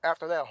start it.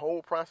 After that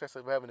whole process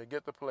of having to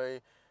get the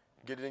play,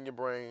 get it in your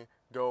brain,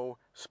 go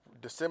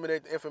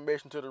disseminate the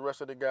information to the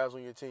rest of the guys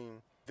on your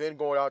team, then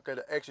going out there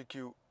to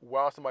execute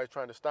while somebody's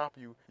trying to stop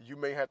you, you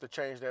may have to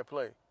change that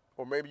play.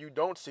 Or maybe you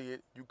don't see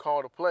it, you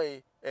call the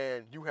play,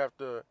 and you have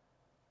to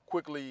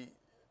quickly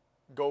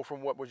go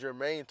from what was your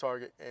main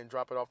target and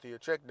drop it off to your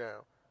check down.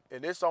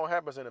 And this all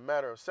happens in a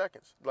matter of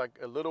seconds, like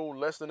a little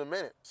less than a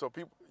minute. So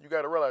you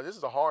got to realize this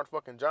is a hard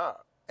fucking job.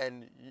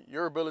 And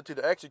your ability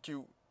to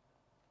execute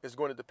is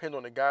going to depend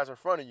on the guys in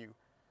front of you.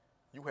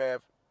 You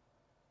have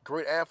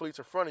great athletes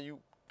in front of you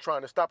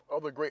trying to stop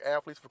other great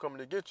athletes from coming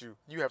to get you.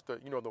 You have to,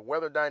 the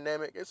weather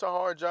dynamic. It's a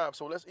hard job.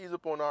 So let's ease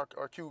up on our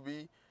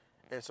QB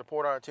and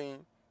support our team.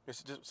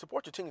 It's just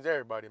support your teams,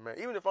 everybody, man.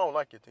 Even if I don't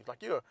like your team.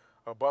 Like you're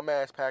a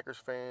bum-ass Packers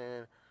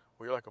fan,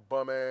 or you're like a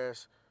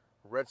bum-ass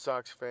Red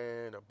Sox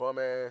fan, a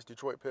bum-ass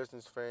Detroit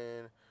Pistons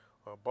fan,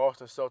 a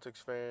Boston Celtics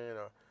fan,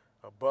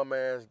 a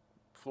bum-ass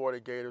Florida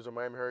Gators or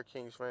Miami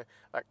Hurricanes fan.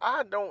 Like,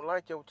 I don't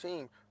like your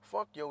team.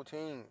 Fuck your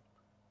team.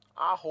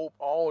 I hope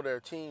all their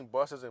team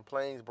buses and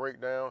planes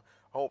break down.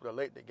 I hope they're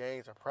late to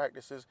games and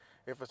practices.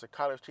 If it's a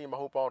college team, I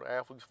hope all the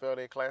athletes fail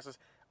their classes.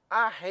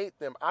 I hate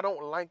them. I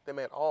don't like them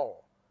at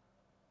all.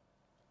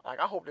 Like,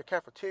 I hope the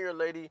cafeteria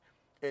lady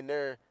in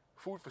their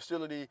food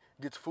facility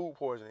gets food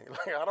poisoning.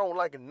 Like, I don't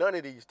like none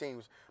of these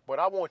teams, but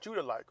I want you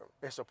to like them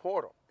and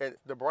support them.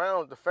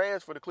 And the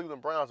fans for the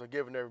Cleveland Browns are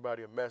giving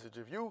everybody a message.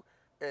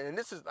 And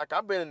this is, like,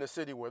 I've been in a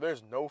city where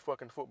there's no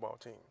fucking football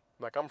team.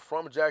 Like, I'm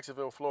from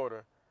Jacksonville,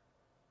 Florida.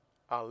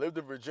 I lived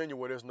in Virginia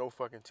where there's no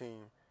fucking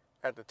team.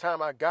 At the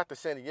time I got to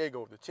San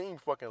Diego, the team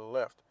fucking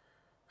left.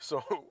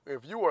 So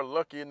if you are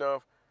lucky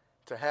enough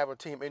to have a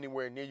team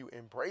anywhere near you,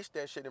 embrace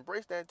that shit.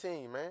 Embrace that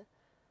team, man.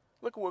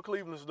 Look at what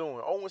Cleveland's doing.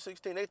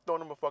 0-16, they throwing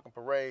them a fucking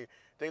parade.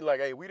 They like,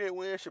 hey, we didn't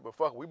win shit, but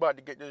fuck it. We about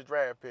to get this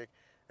draft pick,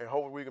 and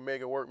hopefully we can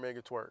make it work, make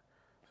it twerk.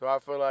 So I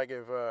feel like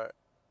if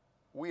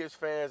we as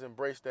fans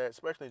embrace that,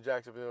 especially in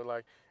Jacksonville,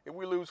 like, if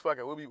we lose, fuck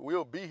it,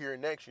 we'll be here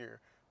next year.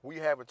 We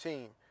have a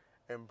team.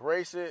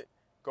 Embrace it.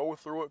 Go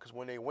through it, because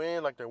when they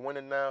win, like they're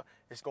winning now,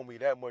 it's going to be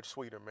that much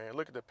sweeter, man.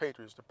 Look at the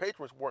Patriots. The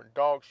Patriots weren't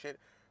dog shit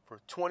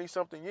for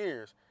 20-something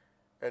years.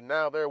 And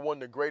now they're one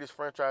of the greatest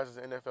franchises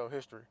in NFL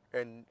history.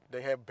 And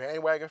they have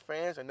bandwagon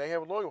fans and they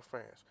have loyal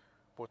fans.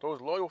 But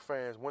those loyal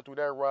fans went through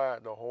that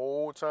ride the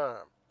whole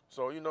time.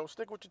 So,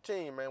 stick with your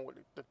team, man. With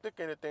the thick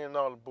end of thing and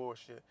all the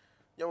bullshit.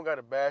 You don't got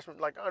to bash them.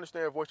 Like, I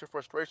understand voice your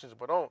frustrations,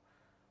 but don't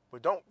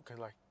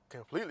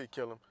completely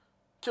kill them.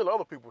 Kill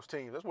other people's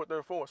teams. That's what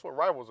they're for. That's what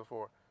rivals are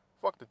for.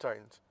 Fuck the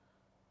Titans.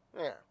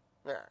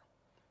 Yeah.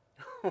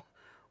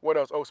 What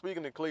else? Oh,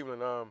 speaking of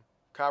Cleveland,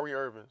 Kyrie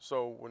Irving.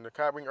 So when the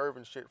Kyrie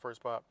Irving shit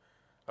first popped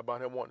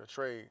about him wanting to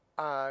trade,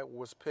 I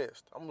was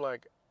pissed. I'm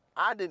like,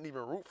 I didn't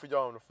even root for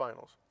y'all in the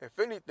finals. If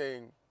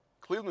anything,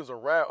 Cleveland's a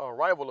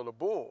rival of the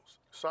Bulls.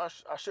 So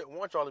I shouldn't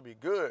want y'all to be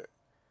good.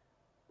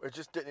 It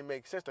just didn't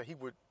make sense that he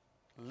would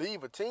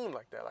leave a team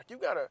like that. Like, you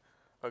gotta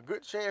a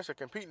good chance of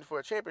competing for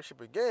a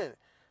championship again.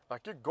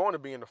 Like, you're going to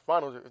be in the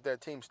finals if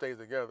that team stays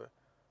together.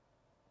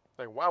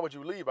 Like, why would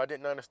you leave? I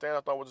didn't understand.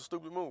 I thought it was a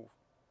stupid move.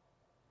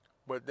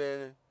 But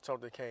then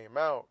something came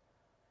out.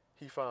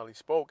 He finally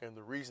spoke, and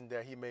the reason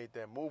that he made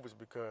that move is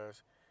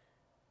because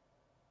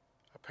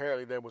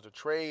apparently there was a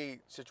trade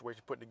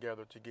situation put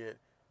together to get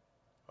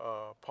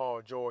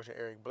Paul George and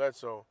Eric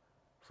Bledsoe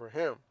for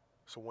him.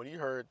 So when he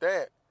heard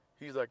that,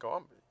 he's like,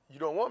 "Oh, you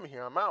don't want me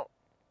here. I'm out.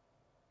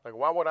 Like,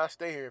 why would I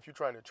stay here if you're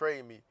trying to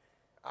trade me?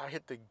 I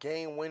hit the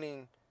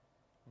game-winning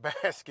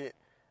basket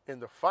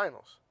in the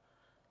finals."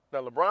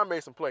 Now, LeBron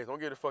made some plays. Don't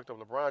get it fucked up.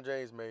 LeBron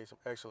James made some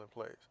excellent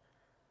plays.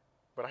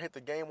 But I hit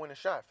the game-winning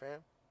shot, fam.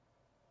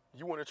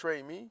 You want to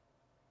trade me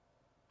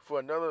for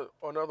another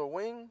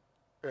wing,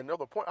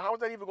 another point? How is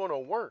that even going to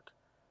work?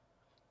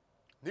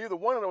 Neither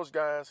one of those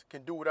guys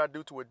can do what I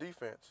do to a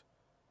defense.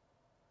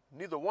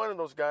 Neither one of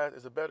those guys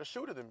is a better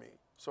shooter than me.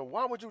 So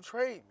why would you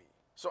trade me?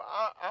 So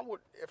I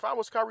would, if I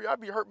was Kyrie, I'd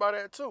be hurt by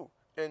that too.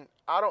 And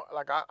I don't,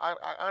 like, I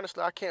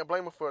honestly, I can't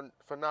blame him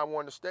for not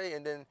wanting to stay.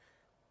 And then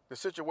the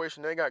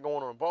situation they got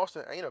going on in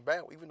Boston ain't a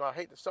bad, even though I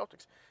hate the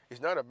Celtics,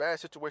 it's not a bad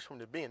situation for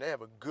them to be in. They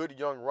have a good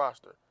young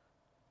roster.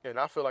 And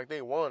I feel like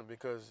they won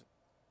because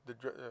the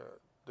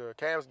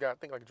Cavs got, I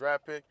think, like a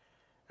draft pick,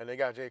 and they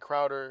got Jay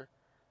Crowder,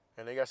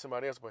 and they got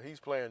somebody else, but he's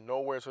playing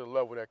nowhere to the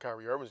level that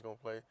Kyrie Irving's going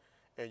to play.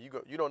 And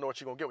you don't know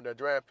what you're going to get with that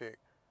draft pick.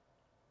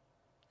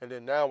 And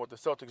then now with the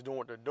Celtics doing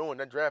what they're doing,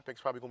 that draft pick's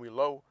probably going to be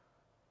low.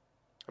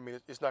 I mean,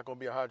 it's not going to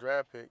be a high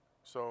draft pick.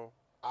 So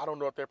I don't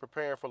know if they're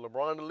preparing for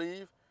LeBron to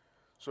leave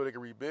so they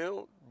can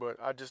rebuild, but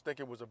I just think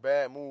it was a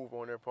bad move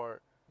on their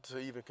part to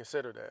even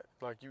consider that.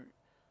 Like, you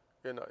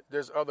know,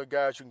 there's other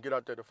guys you can get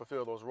out there to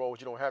fulfill those roles.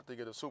 You don't have to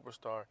get a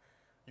superstar.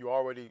 You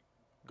already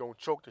going to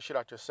choke the shit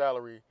out your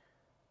salary,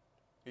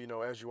 you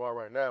know, as you are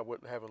right now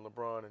with having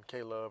LeBron and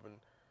K-Love and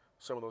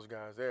some of those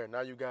guys there.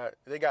 Now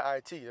they got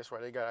IT. That's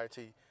right, they got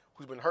IT,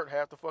 who's been hurt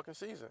half the fucking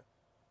season.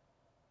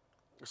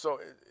 So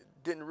it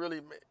didn't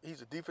really,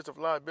 he's a defensive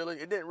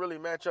liability. It didn't really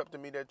match up to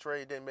me, that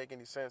trade. It didn't make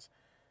any sense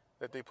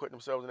that they put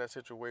themselves in that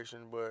situation.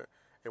 But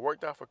it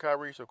worked out for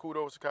Kyrie, so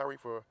kudos to Kyrie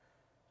for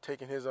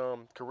taking his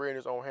career in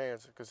his own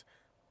hands, because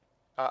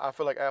I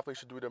feel like athletes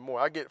should do that more.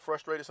 I get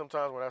frustrated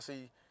sometimes when I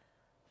see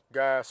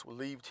guys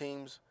leave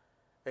teams,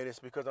 and it's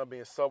because I'm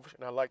being selfish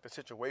and I like the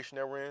situation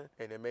they're in,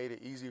 and it made it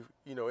easy,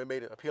 you know, it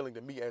made it appealing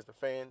to me as the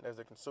fan, as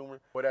the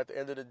consumer. But at the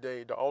end of the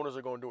day, the owners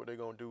are going to do what they're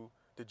going to do.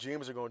 The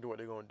GMs are going to do what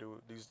they're going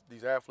to do.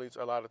 These athletes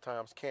a lot of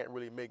times can't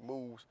really make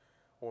moves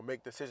or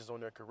make decisions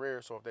on their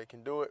career, so if they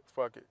can do it,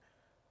 fuck it.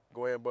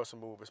 Go ahead and bust a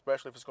move,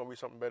 especially if it's going to be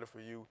something better for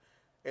you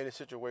in a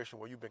situation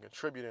where you've been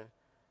contributing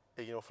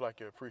and you don't feel like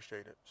you're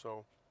appreciated.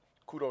 So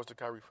kudos to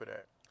Kyrie for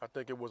that. I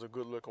think it was a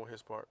good look on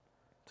his part,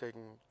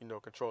 taking, you know,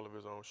 control of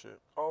his own shit.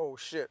 Oh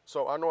shit!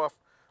 So I know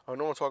I'm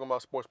talking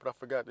about sports, but I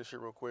forgot this shit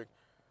real quick.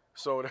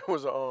 So there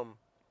was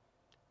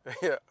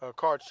a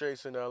car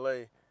chase in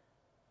L.A.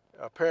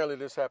 Apparently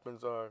this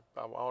happens. I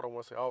don't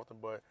want to say often,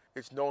 but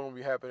it's known to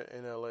be happening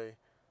in L.A.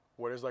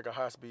 where there's like a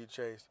high-speed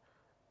chase.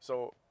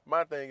 So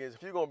my thing is,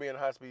 if you're gonna be in a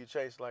high-speed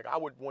chase, like, I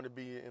would want to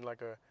be in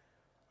like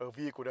a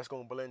vehicle that's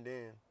gonna blend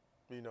in.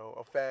 You know,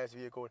 a fast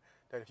vehicle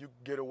that if you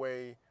get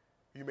away,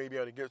 you may be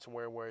able to get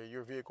somewhere where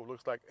your vehicle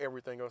looks like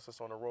everything else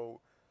that's on the road,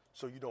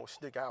 so you don't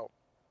stick out.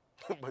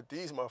 But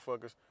these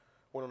motherfuckers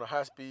went on a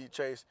high-speed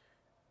chase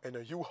in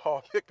a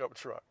U-Haul pickup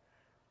truck.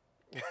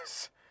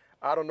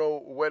 I don't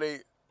know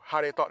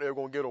how they thought they were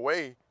gonna get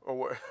away,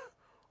 or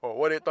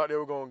where they thought they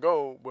were gonna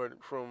go.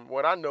 But from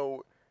what I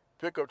know,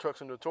 pickup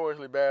trucks are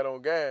notoriously bad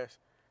on gas,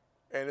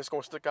 and it's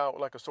gonna stick out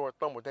like a sore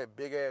thumb with that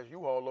big-ass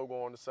U-Haul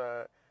logo on the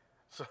side.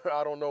 So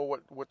I don't know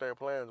what their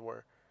plans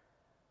were.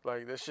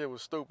 Like, that shit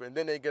was stupid. And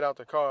then they get out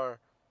the car,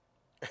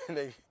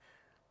 and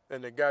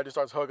the guy just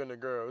starts hugging the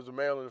girl. It was a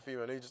male and a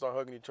female. They just start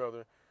hugging each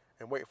other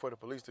and wait for the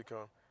police to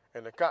come.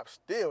 And the cops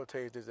still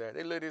tased his ass.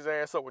 They lit his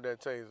ass up with that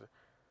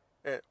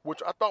taser,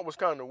 which I thought was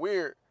kind of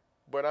weird.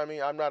 But I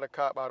mean, I'm not a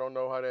cop. I don't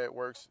know how that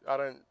works.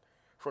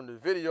 From the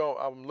video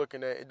I'm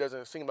looking at, it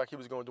doesn't seem like he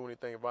was going to do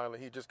anything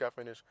violent. He just got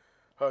finished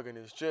hugging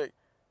his chick,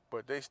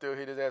 but they still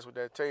hit his ass with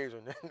that taser,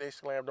 and then they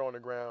slammed her on the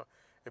ground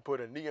and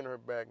put a knee in her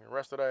back and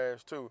arrested her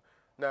ass too.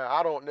 Now,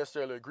 I don't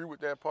necessarily agree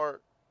with that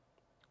part,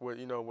 with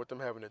them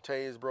having a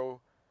tase, bro,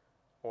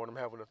 or them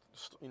having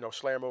to,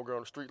 slam over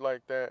on the street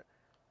like that.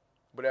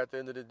 But at the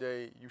end of the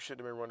day, you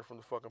shouldn't have been running from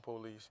the fucking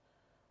police.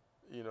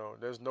 You know,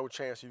 there's no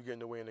chance you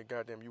getting away in a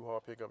goddamn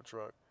U-Haul pickup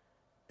truck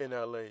in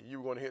L.A. You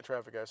were going to hit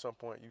traffic at some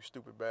point, you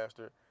stupid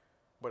bastard.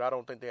 But I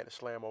don't think they had to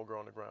slam old girl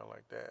on the ground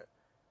like that.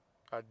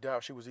 I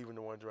doubt she was even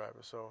the one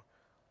driving. So,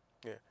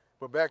 yeah.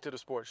 But back to the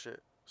sports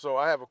shit. So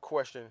I have a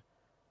question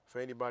for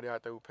anybody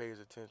out there who pays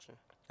attention.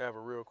 I have a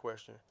real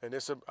question. And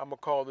I'm going to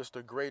call this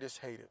the greatest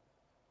hated.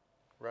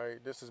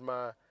 Right? This is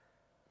my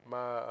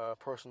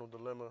personal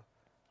dilemma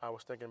I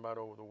was thinking about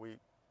over the week.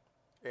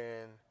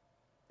 And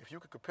if you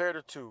could compare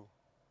the two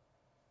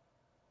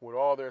with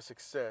all their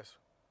success,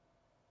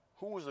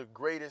 who was the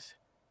greatest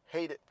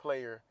hated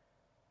player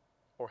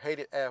or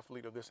hated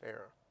athlete of this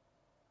era?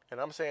 And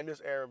I'm saying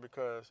this era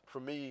because, for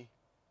me,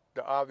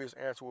 the obvious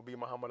answer would be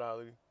Muhammad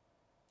Ali.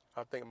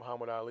 I think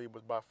Muhammad Ali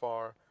was by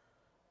far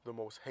the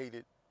most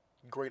hated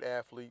great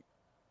athlete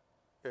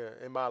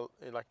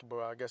but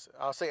I guess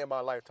I'll say in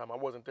my lifetime. I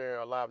wasn't there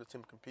alive to see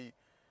him compete,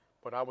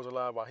 but I was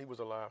alive while he was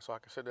alive, so I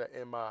consider that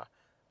in my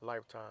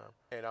lifetime.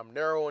 And I'm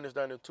narrowing this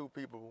down to two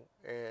people,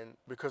 and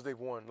because they've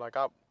won, like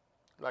if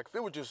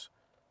it was just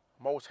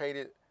most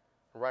hated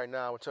right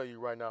now, I would tell you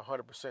right now,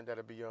 100%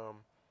 that'd be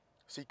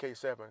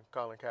CK7,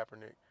 Colin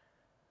Kaepernick.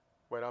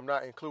 But I'm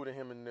not including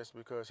him in this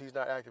because he's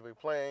not actively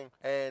playing.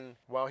 And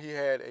while he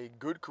had a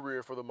good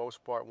career for the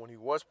most part when he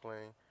was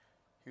playing,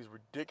 he was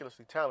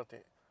ridiculously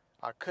talented.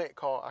 I can't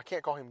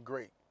call him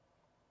great.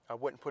 I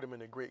wouldn't put him in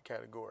the great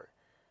category.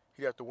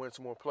 He'd have to win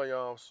some more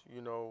playoffs,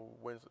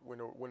 win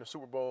a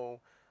Super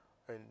Bowl,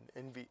 and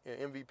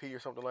MVP or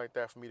something like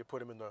that for me to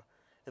put him in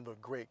the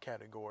great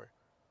category.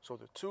 So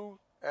the two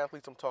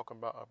athletes I'm talking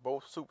about are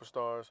both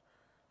superstars,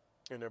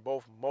 and they're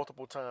both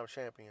multiple-time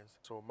champions.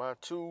 So my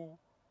two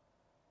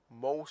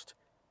most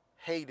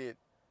hated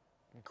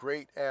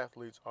great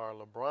athletes are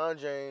LeBron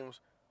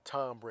James,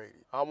 Tom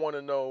Brady. I want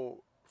to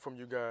know from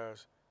you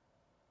guys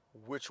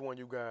which one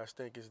you guys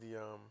think is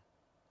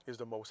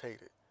the most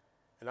hated.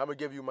 And I'm going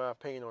to give you my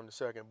opinion on the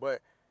second.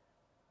 But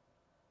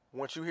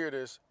once you hear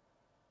this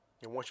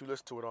and once you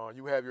listen to it all,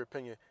 you have your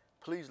opinion,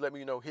 please let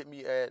me know. Hit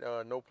me at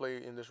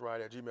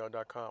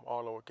noplayinthisride@gmail.com,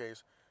 all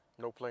lowercase,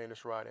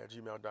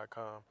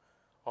 noplayinthisride@gmail.com,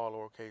 all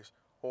lowercase,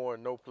 or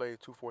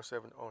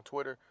noplay247 on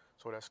Twitter.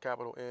 So that's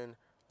capital N,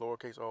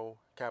 lowercase o,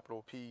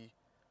 capital P,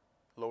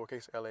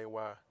 lowercase lay,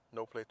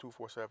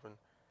 noplay247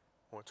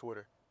 on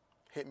Twitter.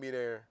 Hit me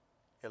there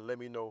and let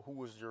me know who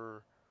was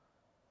your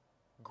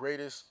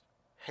greatest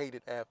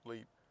hated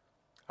athlete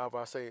of,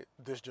 I say,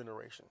 this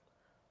generation.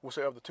 We'll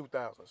say of the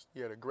 2000s.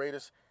 Yeah, the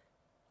greatest,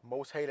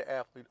 most hated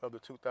athlete of the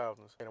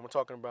 2000s. And I'm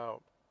talking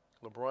about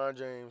LeBron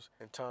James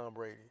and Tom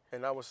Brady.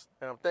 And I'm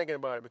thinking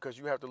about it because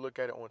you have to look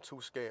at it on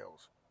two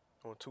scales.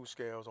 On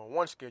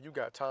one scale, you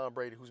got Tom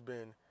Brady,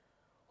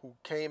 who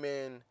came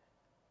in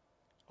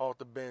off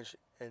the bench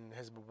and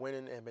has been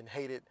winning and been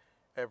hated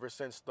ever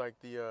since like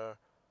the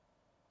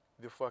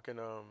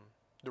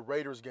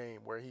Raiders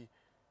game where he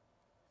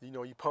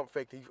pump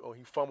faked,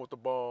 he fumbled the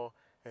ball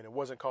and it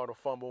wasn't called a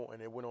fumble,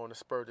 and it went on to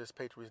spur this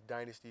Patriots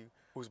dynasty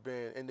whose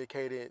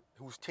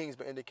team's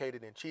been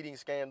indicated in cheating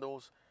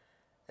scandals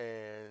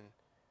and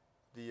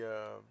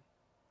the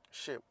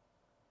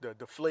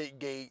Deflate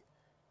Gate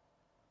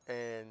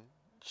and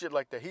shit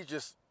like that. He's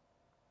just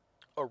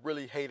a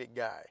really hated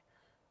guy,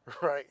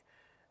 right?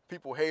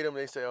 People hate him.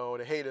 They say, oh,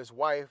 they hate his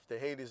wife. They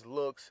hate his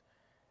looks.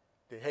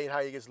 They hate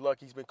how he gets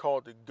lucky. He's been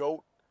called the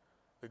GOAT,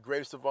 the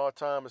greatest of all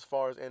time as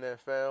far as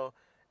NFL.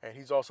 And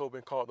he's also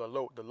been called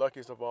the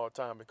luckiest of all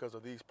time because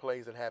of these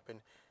plays that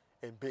happen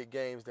in big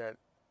games that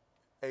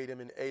aid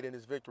in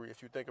his victory.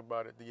 If you think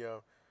about it,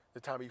 the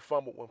time he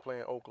fumbled when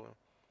playing Oakland,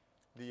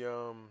 the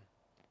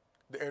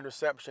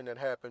interception that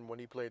happened when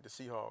he played the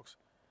Seahawks,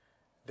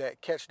 that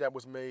catch that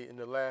was made in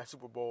the last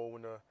Super Bowl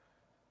when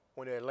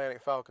the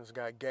Atlantic Falcons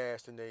got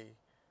gassed and they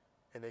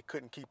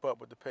couldn't keep up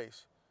with the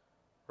pace,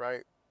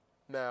 right?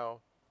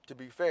 Now, to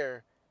be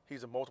fair,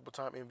 he's a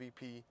multiple-time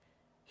MVP.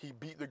 He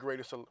beat the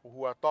greatest,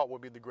 who I thought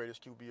would be the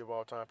greatest QB of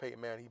all time,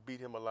 Peyton Manning. He beat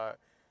him a lot.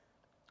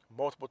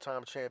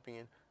 Multiple-time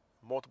champion,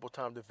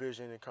 multiple-time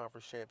division and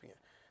conference champion.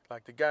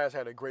 Like, the guy's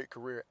had a great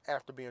career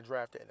after being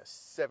drafted in the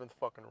 7th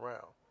fucking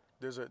round.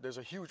 There's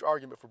a huge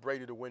argument for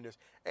Brady to win this,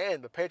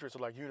 and the Patriots are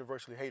like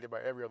universally hated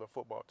by every other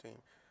football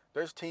team.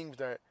 There's teams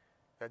that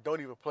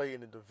don't even play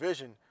in the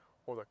division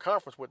or the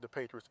conference with the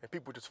Patriots, and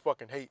people just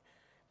fucking hate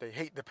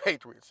the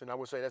Patriots. And I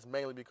would say that's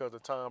mainly because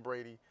of Tom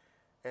Brady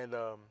and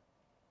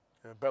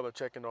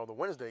Belichick and all the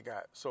wins they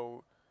got.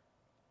 So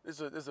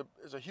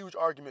there's a huge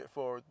argument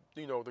for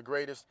the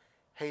greatest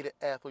hated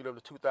athlete of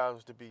the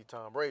 2000s to be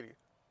Tom Brady.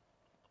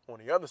 On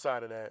the other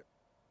side of that,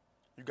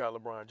 you got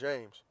LeBron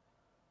James,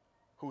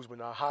 who's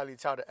been a highly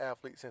touted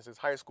athlete since his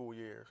high school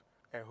years,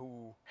 and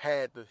who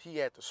had the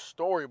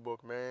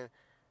storybook, man.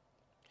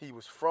 He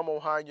was from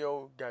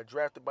Ohio, got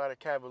drafted by the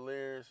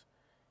Cavaliers,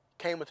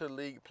 came into the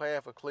league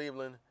playing for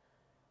Cleveland,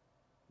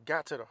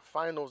 got to the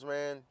finals,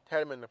 man,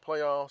 had him in the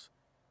playoffs,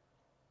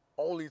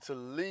 only to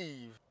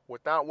leave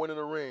without winning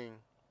a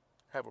ring,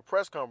 have a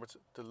press conference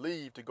to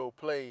leave to go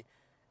play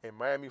in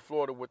Miami,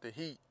 Florida with the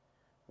Heat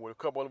with a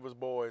couple of his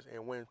boys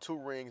and win 2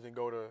 rings and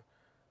go to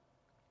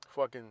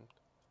fucking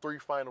 3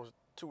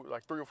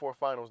 or 4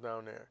 finals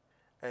down there.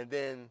 And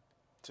then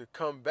to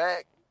come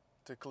back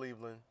to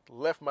Cleveland,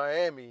 left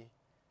Miami,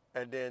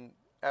 and then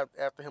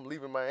after him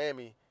leaving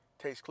Miami,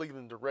 takes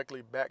Cleveland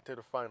directly back to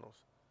the finals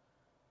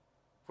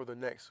for the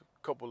next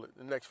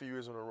few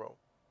years in a row,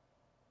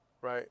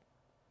 right?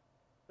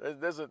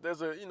 There's a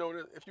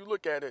if you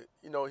look at it,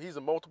 he's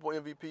a multiple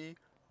MVP,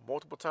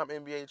 multiple-time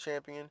NBA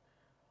champion,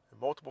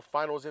 multiple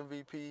Finals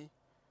MVP,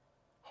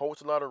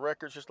 holds a lot of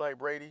records just like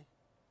Brady.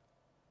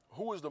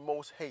 Who is the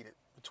most hated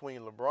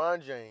between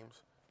LeBron James,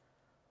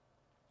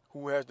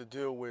 who has to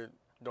deal with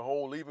the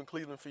whole leaving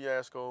Cleveland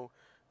fiasco,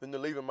 then the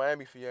leaving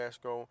Miami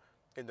fiasco,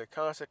 and the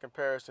constant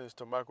comparisons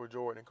to Michael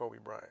Jordan and Kobe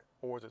Bryant,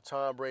 or is it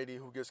Tom Brady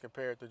who gets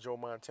compared to Joe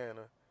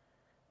Montana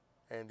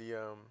and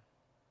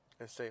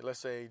let's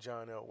say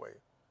John Elway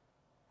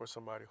or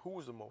somebody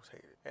who's the most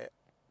hated? And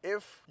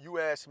if you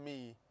ask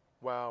me,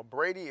 while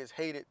Brady is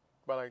hated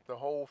by like the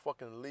whole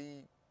fucking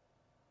league,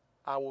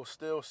 I will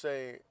still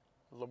say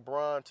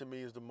LeBron to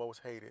me is the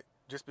most hated,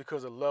 just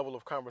because of the level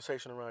of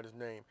conversation around his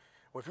name.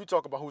 Well, if you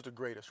talk about who's the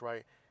greatest,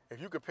 right?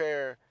 If you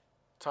compare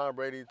Tom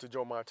Brady to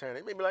Joe Montana,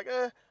 it may be like,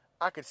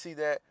 I could see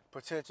that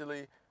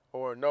potentially,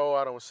 or no,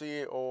 I don't see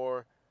it,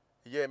 or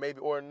yeah, maybe,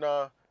 or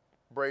nah,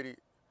 Brady.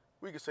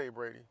 We could say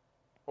Brady,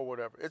 or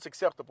whatever. It's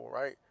acceptable,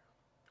 right?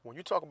 When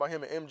you talk about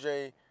him and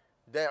MJ,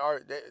 that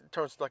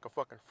turns like a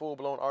fucking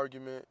full-blown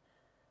argument.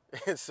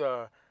 It's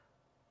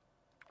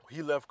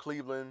he left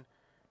Cleveland,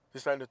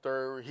 this, that, and the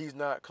third. He's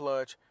not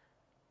clutch.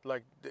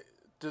 Like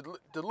to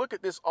look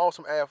at this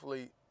awesome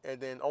athlete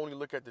and then only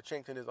look at the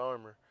chinks in his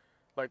armor,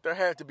 like there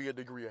had to be a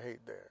degree of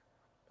hate there.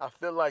 I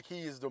feel like he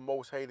is the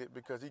most hated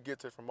because he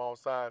gets it from all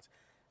sides,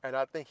 and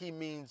I think he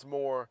means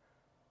more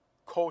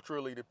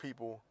culturally to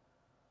people,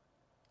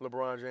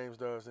 LeBron James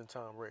does, than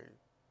Tom Brady.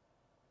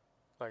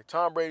 Like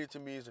Tom Brady to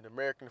me is an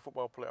American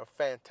football player, a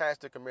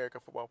fantastic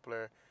American football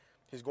player.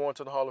 He's going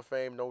to the Hall of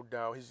Fame, no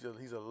doubt.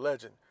 He's a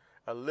legend,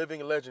 a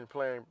living legend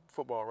playing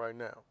football right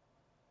now.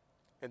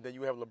 And then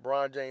you have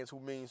LeBron James, who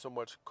means so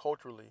much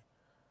culturally.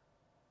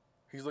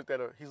 He's looked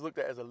at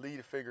as a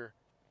lead figure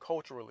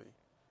culturally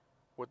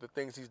with the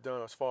things he's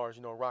done as far as,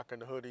 rocking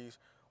the hoodies,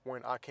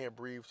 wearing I Can't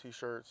Breathe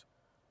t-shirts,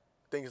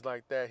 things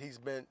like that. He's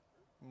been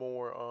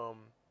more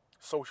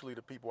socially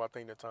to people, I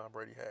think, than Tom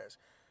Brady has.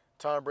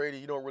 Tom Brady,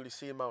 you don't really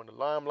see him out in the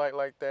limelight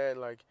like that.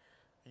 Like,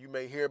 you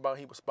may hear about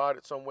he was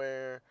spotted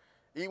somewhere.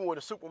 Even with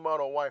a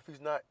supermodel wife, he's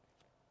not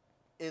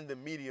in the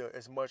media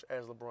as much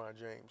as LeBron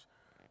James.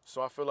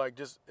 So I feel like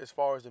just as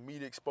far as the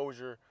media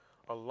exposure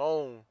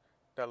alone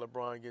that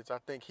LeBron gets, I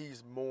think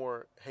he's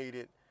more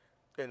hated.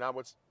 And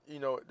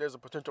there's a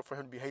potential for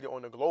him to be hated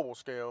on a global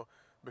scale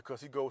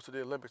because he goes to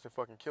the Olympics and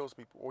fucking kills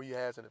people, or he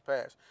has in the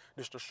past,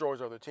 just destroys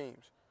other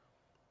teams.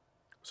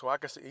 So I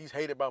can say he's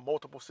hated by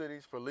multiple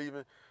cities for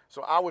leaving.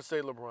 So I would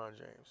say LeBron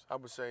James. I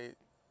would say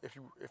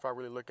if I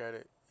really look at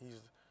it,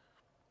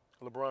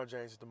 LeBron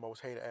James is the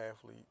most hated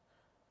athlete.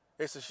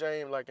 It's a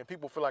shame, and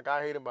people feel like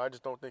I hate him, but I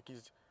just don't think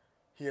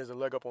he has a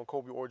leg up on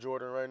Kobe or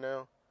Jordan right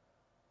now.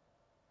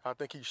 I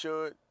think he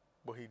should,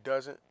 but he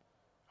doesn't.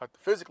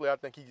 Physically, I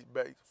think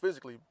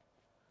physically,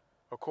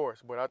 of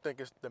course, but I think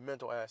it's the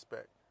mental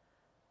aspect.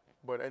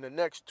 But in the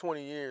next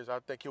 20 years, I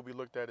think he'll be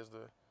looked at as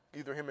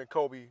either him and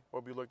Kobe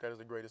will be looked at as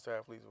the greatest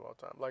athletes of all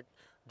time. Like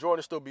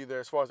Jordan still be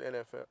there as far as the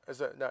NFL,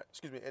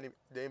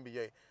 the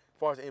NBA. As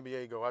far as the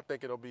NBA go, I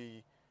think it'll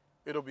be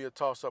a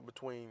toss up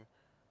between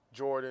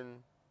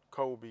Jordan,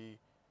 Kobe,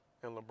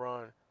 and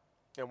LeBron.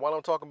 And while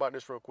I'm talking about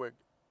this real quick,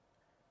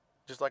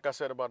 just like I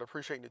said about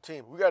appreciating the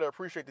team, we got to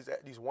appreciate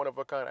these one of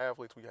a kind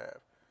athletes we have.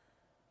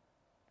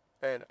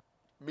 And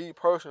me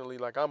personally,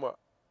 like I'm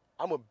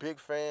a big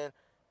fan,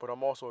 but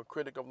I'm also a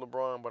critic of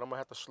LeBron. But I'm gonna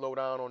have to slow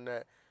down on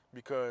that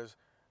because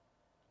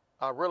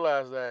I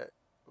realize that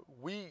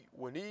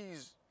when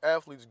these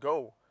athletes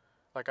go,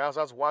 like as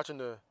I was watching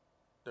the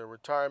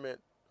retirement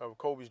of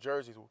Kobe's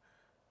jerseys,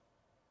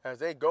 as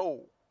they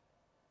go,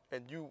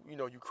 and you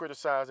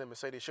criticize them and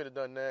say they should have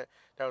done that.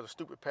 That was a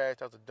stupid pass.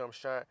 That was a dumb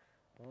shot.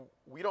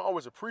 We don't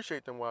always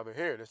appreciate them while they're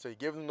here. They say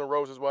give them the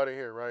roses while they're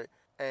here, right?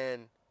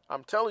 And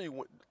I'm telling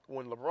you,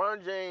 when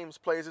LeBron James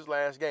plays his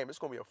last game, it's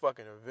gonna be a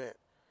fucking event.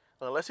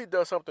 Unless he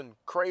does something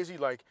crazy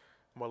like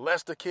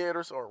molest a kid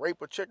or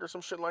rape a chick or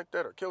some shit like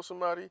that or kill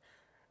somebody,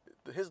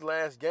 his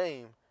last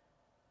game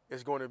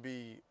is going to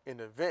be an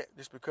event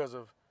just because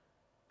of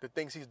the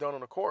things he's done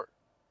on the court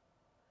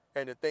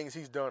and the things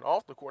he's done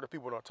off the court that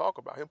people don't talk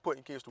about. Him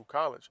putting kids through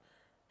college,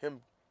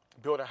 him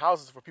building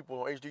houses for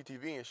people on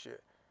HGTV and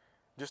shit.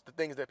 Just the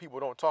things that people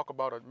don't talk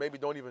about or maybe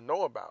don't even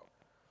know about.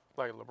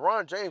 Like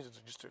LeBron James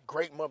is just a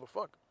great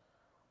motherfucker.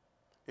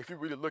 If you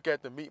really look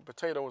at the meat and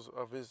potatoes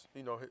of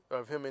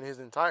of him in his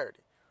entirety.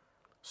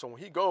 So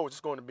when he goes, it's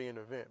going to be an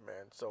event,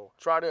 man. So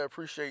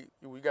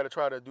we got to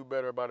try to do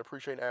better about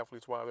appreciating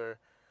athletes while they're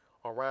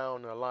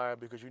around and alive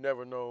because you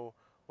never know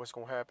what's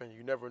going to happen.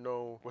 You never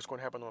know what's going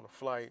to happen on a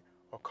flight,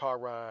 a car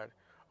ride,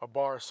 a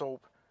bar of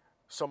soap,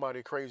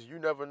 somebody crazy. You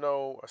never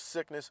know, a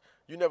sickness.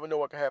 You never know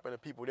what can happen to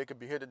people. They could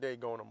be here today,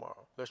 going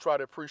tomorrow. Let's try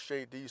to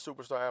appreciate these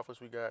superstar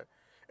athletes we got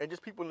and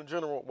just people in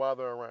general while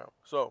they're around.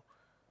 So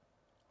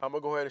I'm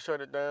going to go ahead and shut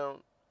it down.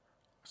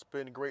 It's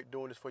been great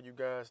doing this for you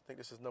guys. I think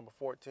this is number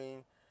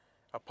 14.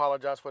 I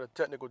apologize for the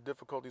technical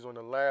difficulties on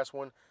the last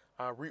one.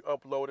 I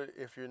re-uploaded.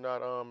 If you're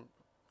not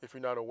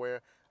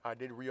aware, I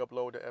did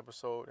re-upload the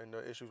episode and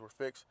the issues were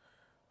fixed.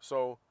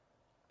 So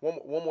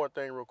one more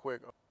thing real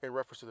quick in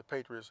reference to the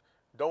Patriots.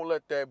 Don't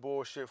let that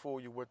bullshit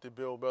fool you with the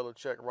Bill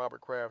Belichick,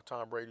 Robert Kraft,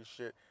 Tom Brady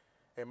shit.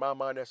 In my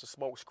mind, that's a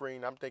smoke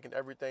screen. I'm thinking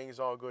everything is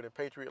all good in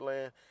Patriot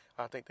land.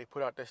 I think they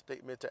put out that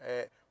statement to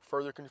add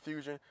further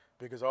confusion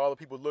because all the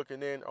people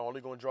looking in are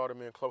only going to draw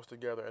them in close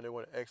together and they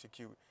want to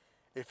execute.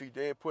 If he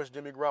did push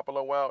Jimmy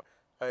Garoppolo out,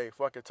 hey,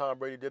 fuck it, Tom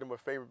Brady did him a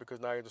favor because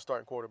now he's the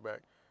starting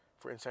quarterback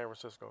in San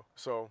Francisco.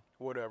 So,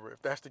 whatever.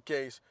 If that's the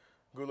case,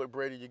 good luck,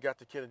 Brady. You got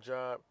the kid a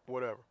job,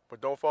 whatever.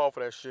 But don't fall for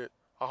that shit.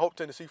 I hope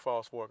Tennessee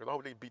falls for it because I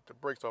hope they beat the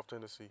brakes off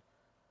Tennessee.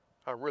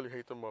 I really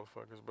hate them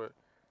motherfuckers. But,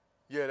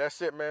 yeah,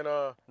 that's it, man.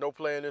 No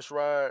Playing This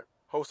Ride,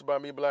 hosted by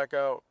me,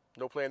 Blackout.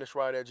 No Playing This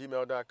Ride at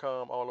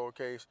gmail.com, all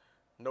lowercase.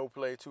 No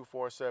Play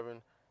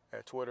 247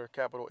 at Twitter,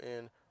 capital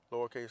N,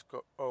 lowercase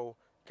O,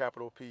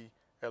 capital P,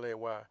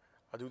 L-A-Y.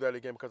 I do that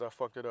again because I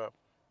fucked it up.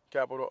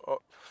 Capital O,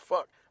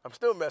 fuck, I'm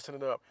still messing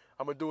it up.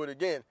 I'm going to do it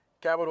again.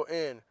 Capital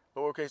N,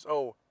 lowercase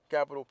O,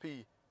 capital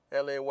P,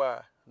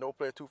 L-A-Y. No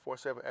Play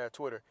 247 at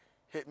Twitter.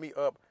 Hit me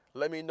up.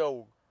 Let me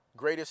know.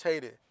 Greatest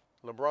hated,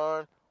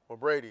 LeBron or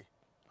Brady?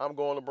 I'm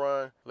going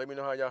LeBron. Let me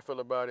know how y'all feel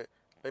about it.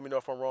 Let me know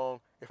if I'm wrong.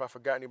 If I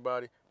forgot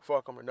anybody,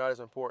 fuck them. They're not as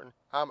important.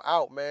 I'm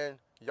out, man.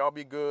 Y'all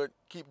be good.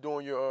 Keep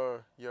doing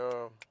your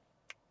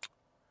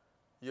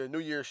New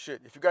Year's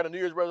shit. If you got a New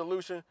Year's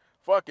resolution,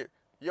 fuck it.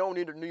 You don't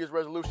need a New Year's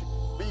resolution.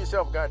 Be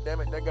yourself,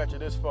 goddammit. That got you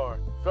this far.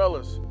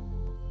 Fellas,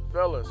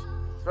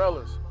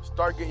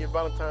 start getting your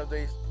Valentine's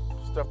Day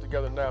stuff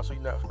together now so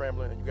you're not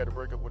scrambling and you got to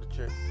break up with a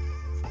chick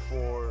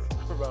before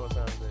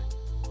Valentine's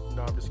Day.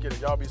 No, I'm just kidding.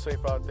 Y'all be safe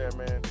out there,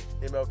 man.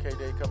 MLK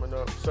Day coming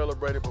up.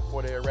 Celebrate it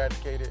before they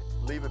eradicate it.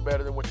 Leave it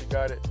better than what you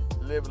got it.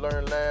 Live,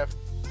 learn, laugh.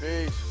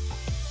 Peace.